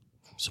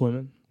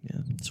 Swimming.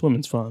 Yeah.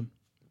 Swimming's fun.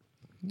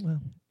 Well,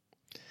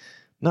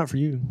 not for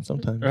you.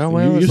 Sometimes. Oh,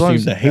 well, you seem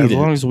to hate it. As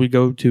long as we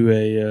go to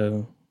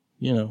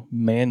a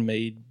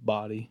man-made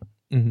body,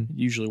 Mm-hmm. it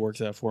usually works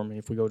out for me.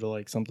 If we go to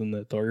like something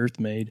that the earth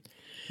made,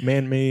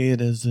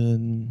 Man-made as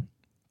in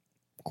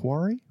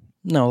quarry.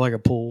 no, like a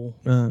pool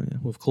Yeah.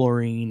 with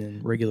chlorine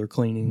and regular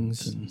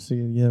cleanings. And See,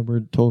 yeah,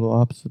 we're total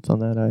opposites on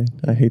that.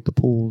 I hate the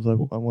pools. I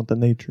want the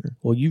nature.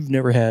 well, you've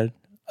never had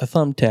a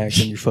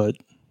thumbtack in your foot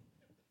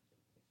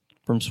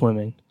from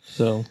swimming,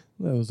 so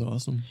That was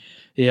awesome.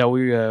 yeah,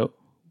 we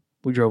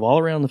drove all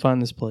around to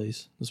find this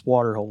place, this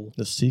water hole.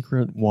 The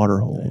secret water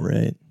hole,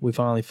 right? We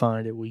finally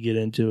find it. We get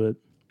into it,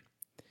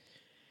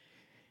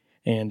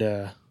 and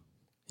I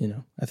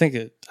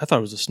thought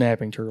it was a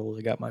snapping turtle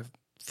that got my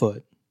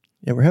foot.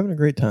 Yeah, we're having a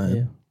great time.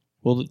 Yeah.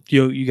 Well,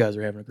 you guys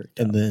are having a great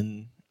time. And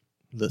then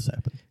this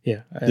happened.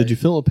 Yeah. Did you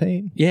feel a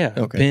pain? Yeah.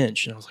 Okay. A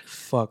pinch, and I was like,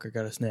 "Fuck! I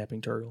got a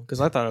snapping turtle,"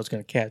 because I thought I was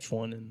going to catch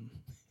one and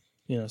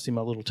see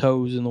my little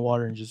toes in the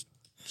water and just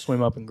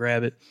swim up and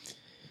grab it.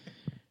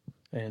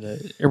 And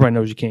everybody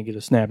knows you can't get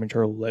a snapping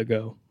turtle to let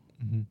go.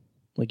 Mm-hmm.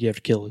 Like you have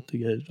to kill it to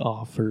get it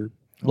off, or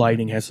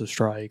lightning has to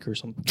strike, or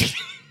some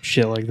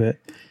shit like that.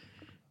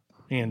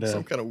 And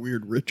Some kind of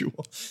weird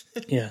ritual.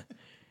 yeah,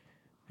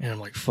 and I'm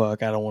like,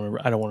 fuck, I don't want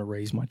to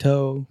raise my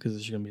toe because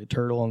there's gonna be a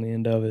turtle on the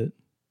end of it.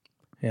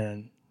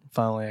 And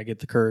finally, I get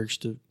the courage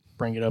to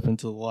bring it up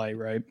into the light,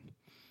 right?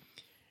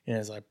 And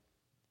as I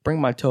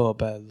bring my toe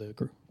up out of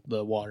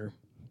the water,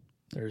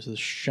 there's this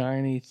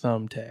shiny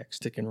thumbtack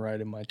sticking right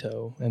in my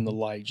toe, and the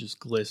light just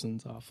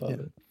glistens off of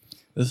it.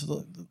 This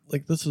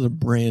is a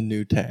brand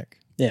new tack.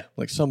 Yeah.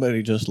 Like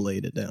somebody just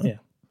laid it down. Yeah.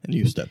 And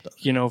you stepped on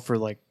it. For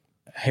like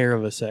a hair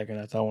of a second,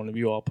 I thought one of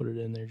you all put it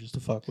in there just to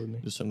fuck with me.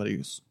 Just somebody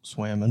who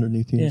swam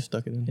underneath you Yeah. and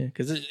stuck it in. Yeah,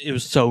 because it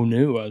was so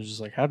new. I was just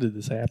like, how did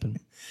this happen?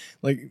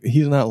 Like,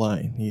 he's not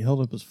lying. He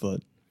held up his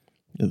foot.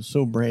 It was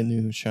so brand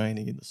new,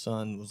 shiny. The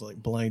sun was like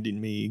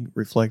blinding me,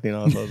 reflecting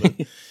off of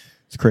it.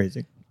 It's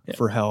crazy. Yeah.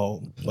 For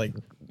how, like,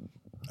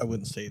 I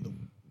wouldn't say the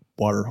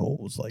water hole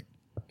was like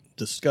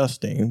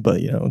disgusting, but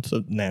it's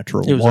a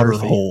natural It was water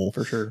earthy, hole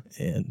for sure.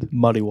 And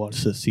Muddy water.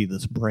 to see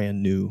this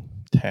brand new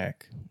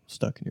tack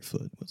stuck in your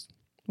foot was,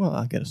 well,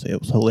 I gotta say it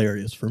was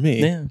hilarious for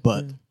me. Yeah,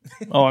 but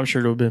yeah. Oh, I'm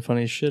sure it would have been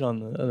funny as shit on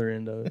the other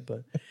end of it.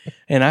 But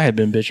and I had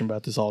been bitching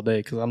about this all day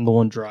because I'm the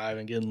one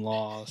driving, getting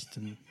lost,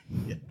 and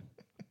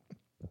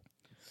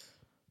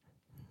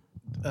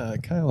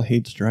Kyle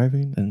hates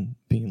driving and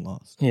being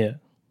lost. yeah.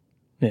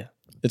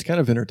 It's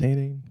kind of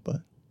entertaining, but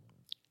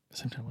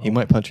Sometimes he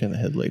might punch you in the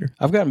head later.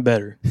 I've gotten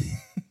better.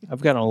 I've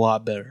gotten a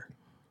lot better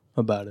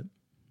about it.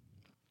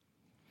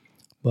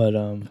 But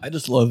I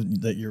just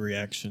love that your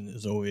reaction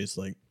is always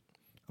like,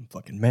 I'm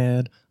fucking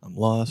mad. I'm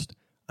lost.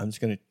 I'm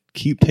just going to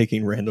keep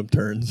taking random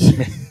turns.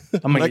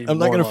 I'm not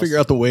going to figure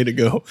out the way to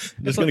go.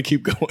 I'm just going to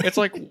keep going. It's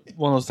like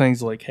one of those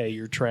things like, hey,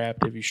 you're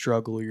trapped. If you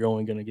struggle, you're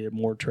only going to get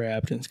more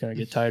trapped and it's going to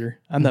get tighter.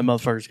 I'm that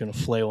motherfucker's going to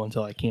flail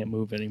until I can't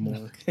move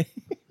anymore.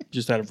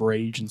 Just out of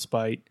rage and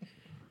spite.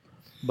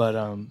 But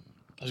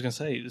I was going to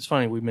say, it's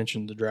funny we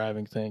mentioned the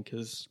driving thing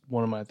because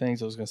one of my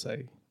things I was going to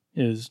say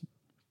is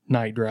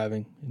night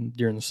driving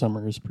during the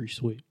summer is pretty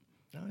sweet.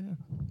 Oh, yeah.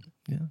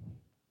 Yeah.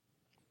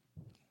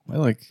 I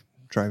like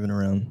driving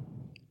around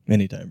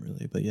anytime,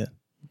 really, but yeah.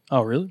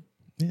 Oh, really?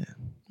 Yeah.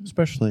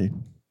 Especially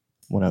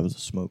when I was a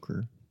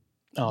smoker.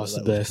 Oh, it's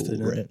the best, cool,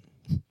 isn't it?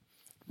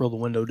 Roll the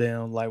window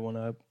down, light one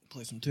up.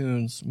 Play some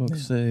tunes, smoke a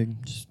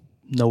cig. Just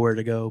nowhere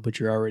to go, but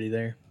you're already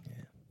there.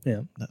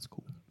 Yeah. That's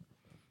cool.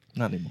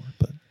 Not anymore,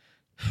 but...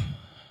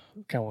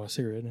 Kind of want a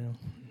cigarette now.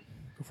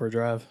 Go for a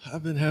drive.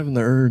 I've been having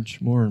the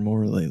urge more and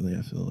more lately,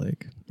 I feel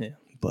like. Yeah.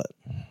 But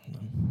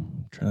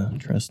I'm trying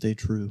to stay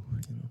true.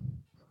 You know.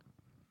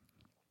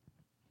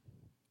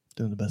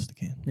 Doing the best I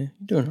can. Yeah,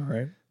 you're doing all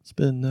right. It's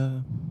been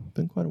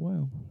quite a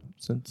while.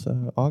 Since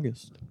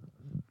August.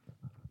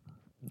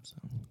 So,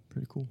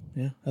 pretty cool.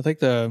 Yeah. I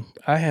think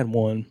I had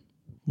one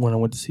when I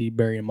went to see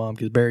Barry and Mom,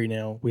 because Barry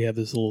now, we have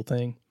this little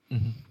thing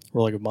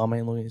where like if Mom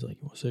ain't looking, he's like,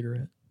 you want a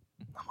cigarette?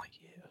 I'm like,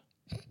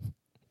 yeah.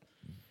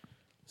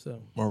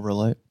 So. Marlboro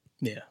Light?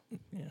 Yeah.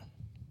 Yeah.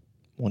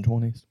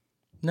 120s?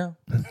 No,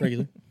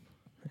 regular.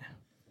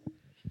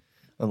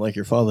 Unlike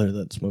your father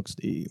that smokes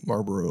the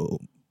Marlboro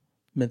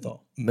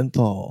Menthol.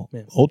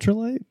 Yeah.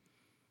 Ultralight?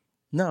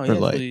 No, he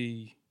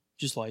actually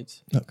just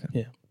lights. Okay.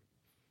 Yeah.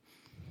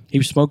 He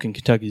was smoking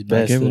Kentucky's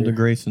Best. I gave him to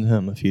Grace and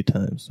him a few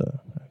times, so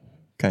I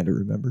kind of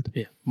remembered.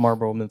 Yeah.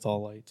 Marlboro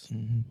Menthol lights.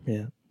 Mm-hmm.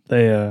 Yeah.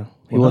 They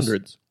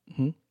 100s.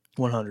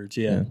 100s,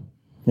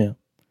 yeah.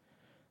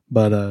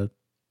 But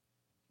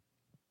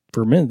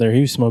for a minute there,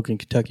 he was smoking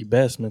Kentucky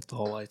Best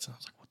menthol lights. I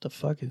was like, what the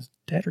fuck is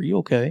Dad? Are you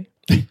okay?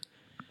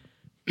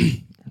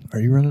 Are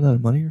you running out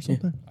of money or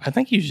something? Yeah. I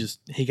think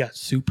he got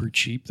super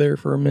cheap there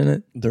for a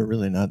minute. They're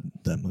really not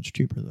that much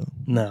cheaper, though.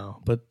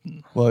 No, but...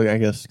 Well, I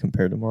guess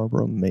compared to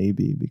Marlboro,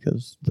 maybe,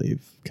 because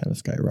they've kind of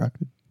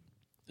skyrocketed.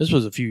 This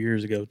was a few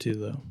years ago, too,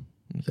 though.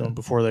 Okay. So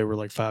before they were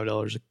like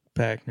 $5 a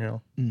pack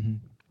now. Mm-hmm.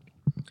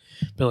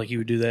 But like he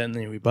would do that, and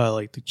then he would buy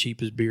like the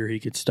cheapest beer he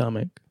could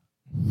stomach.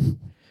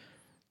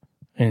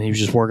 And he was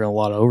just working a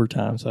lot of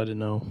overtime, so I didn't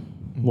know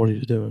what he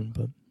was doing.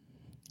 But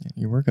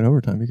you're working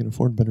overtime. You can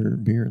afford better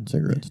beer and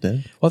cigarettes,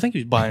 Dad. Well, I think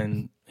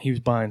he was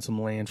buying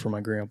some land for my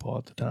grandpa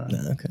at the time.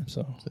 Okay.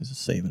 So he's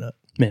just saving up.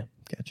 Yeah.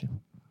 Gotcha.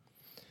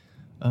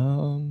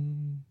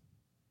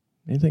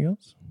 Anything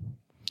else?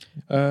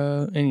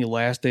 Any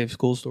last day of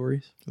school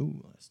stories?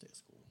 Ooh, last day of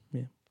school.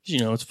 Yeah. You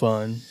know, it's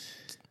fun.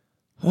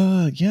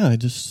 Yeah, I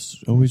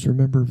just always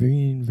remember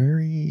being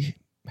very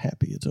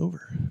happy it's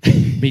over.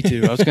 Me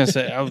too. I was going to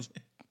say, I was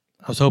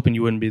hoping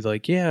you wouldn't be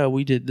like, yeah,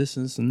 we did this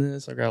and this and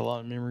this. I got a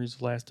lot of memories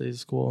of last days of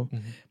school.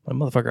 But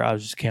motherfucker, I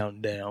was just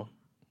counting down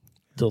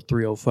till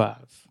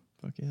 3:05.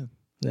 Fuck yeah.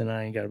 Then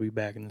I ain't got to be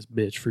back in this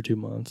bitch for 2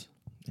 months.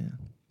 Yeah.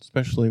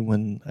 Especially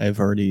when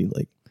I've already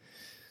like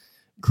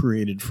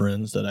created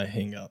friends that I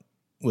hang out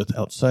with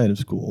outside of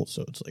school.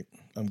 So it's like,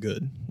 I'm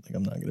good. Like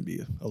I'm not going to be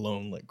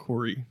alone like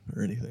Cory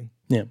or anything.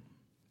 Yeah.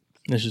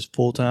 It's just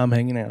full-time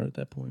hanging out at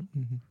that point.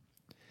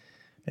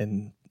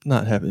 And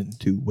not having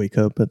to wake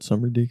up at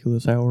some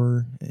ridiculous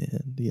hour.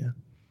 And yeah.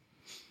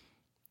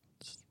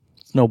 It's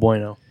no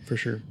bueno, for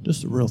sure.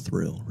 Just a real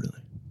thrill,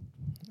 really.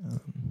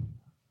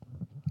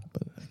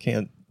 But I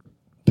can't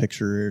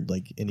picture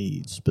like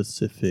any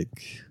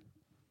specific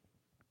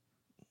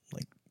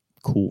like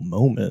cool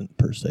moment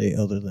per se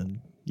other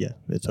than, yeah,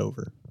 it's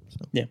over.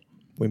 So yeah.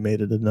 We made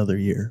it another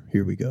year.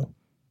 Here we go.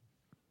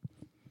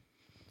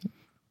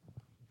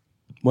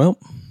 Well,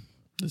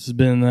 this has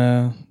been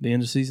the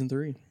end of season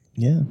 3.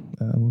 Yeah,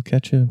 we'll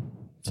catch you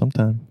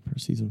sometime for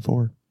season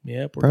 4.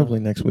 Yeah, probably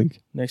next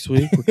week. Next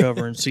week, we're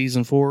covering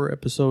season 4,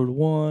 episode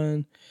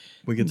 1.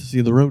 We get to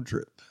see the road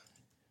trip.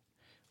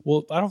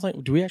 Well, I don't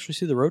think... Do we actually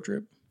see the road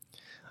trip?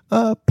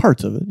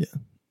 Parts of it, yeah.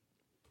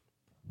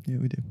 Yeah,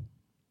 we do.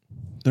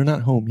 They're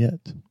not home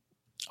yet.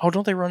 Oh,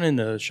 don't they run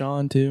into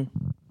Sean, too?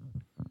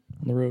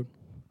 On the road?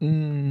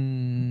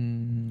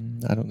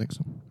 I don't think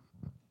so.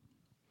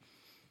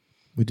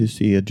 We do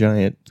see a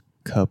giant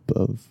cup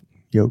of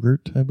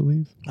yogurt, I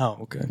believe. Oh,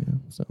 okay. Yeah,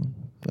 so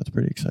that's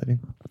pretty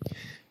exciting.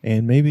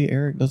 And maybe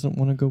Eric doesn't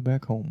want to go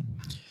back home.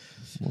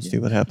 We'll see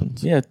what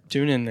happens. Yeah,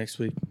 tune in next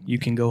week. You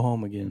Can Go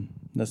Home Again.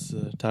 That's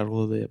the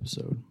title of the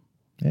episode.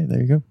 Hey, there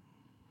you go.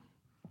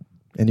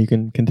 And you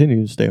can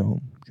continue to stay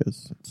home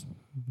because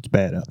it's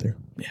bad out there.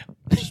 Yeah,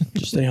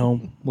 just stay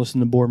home. Listen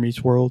to Boy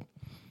Meets World.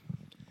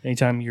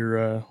 Anytime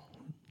you're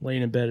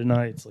laying in bed at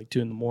night, it's like 2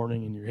 a.m.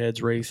 and your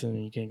head's racing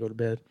and you can't go to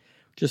bed,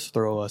 just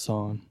throw us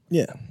on.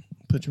 Yeah,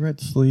 put you right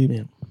to sleep.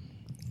 Yeah.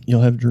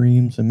 You'll have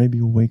dreams, and maybe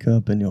you'll wake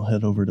up and you'll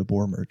head over to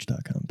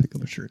boarmerch.com, pick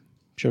up a shirt.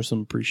 Show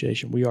some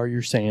appreciation. We are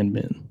your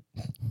Sandmen.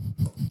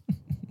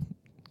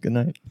 Good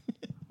night.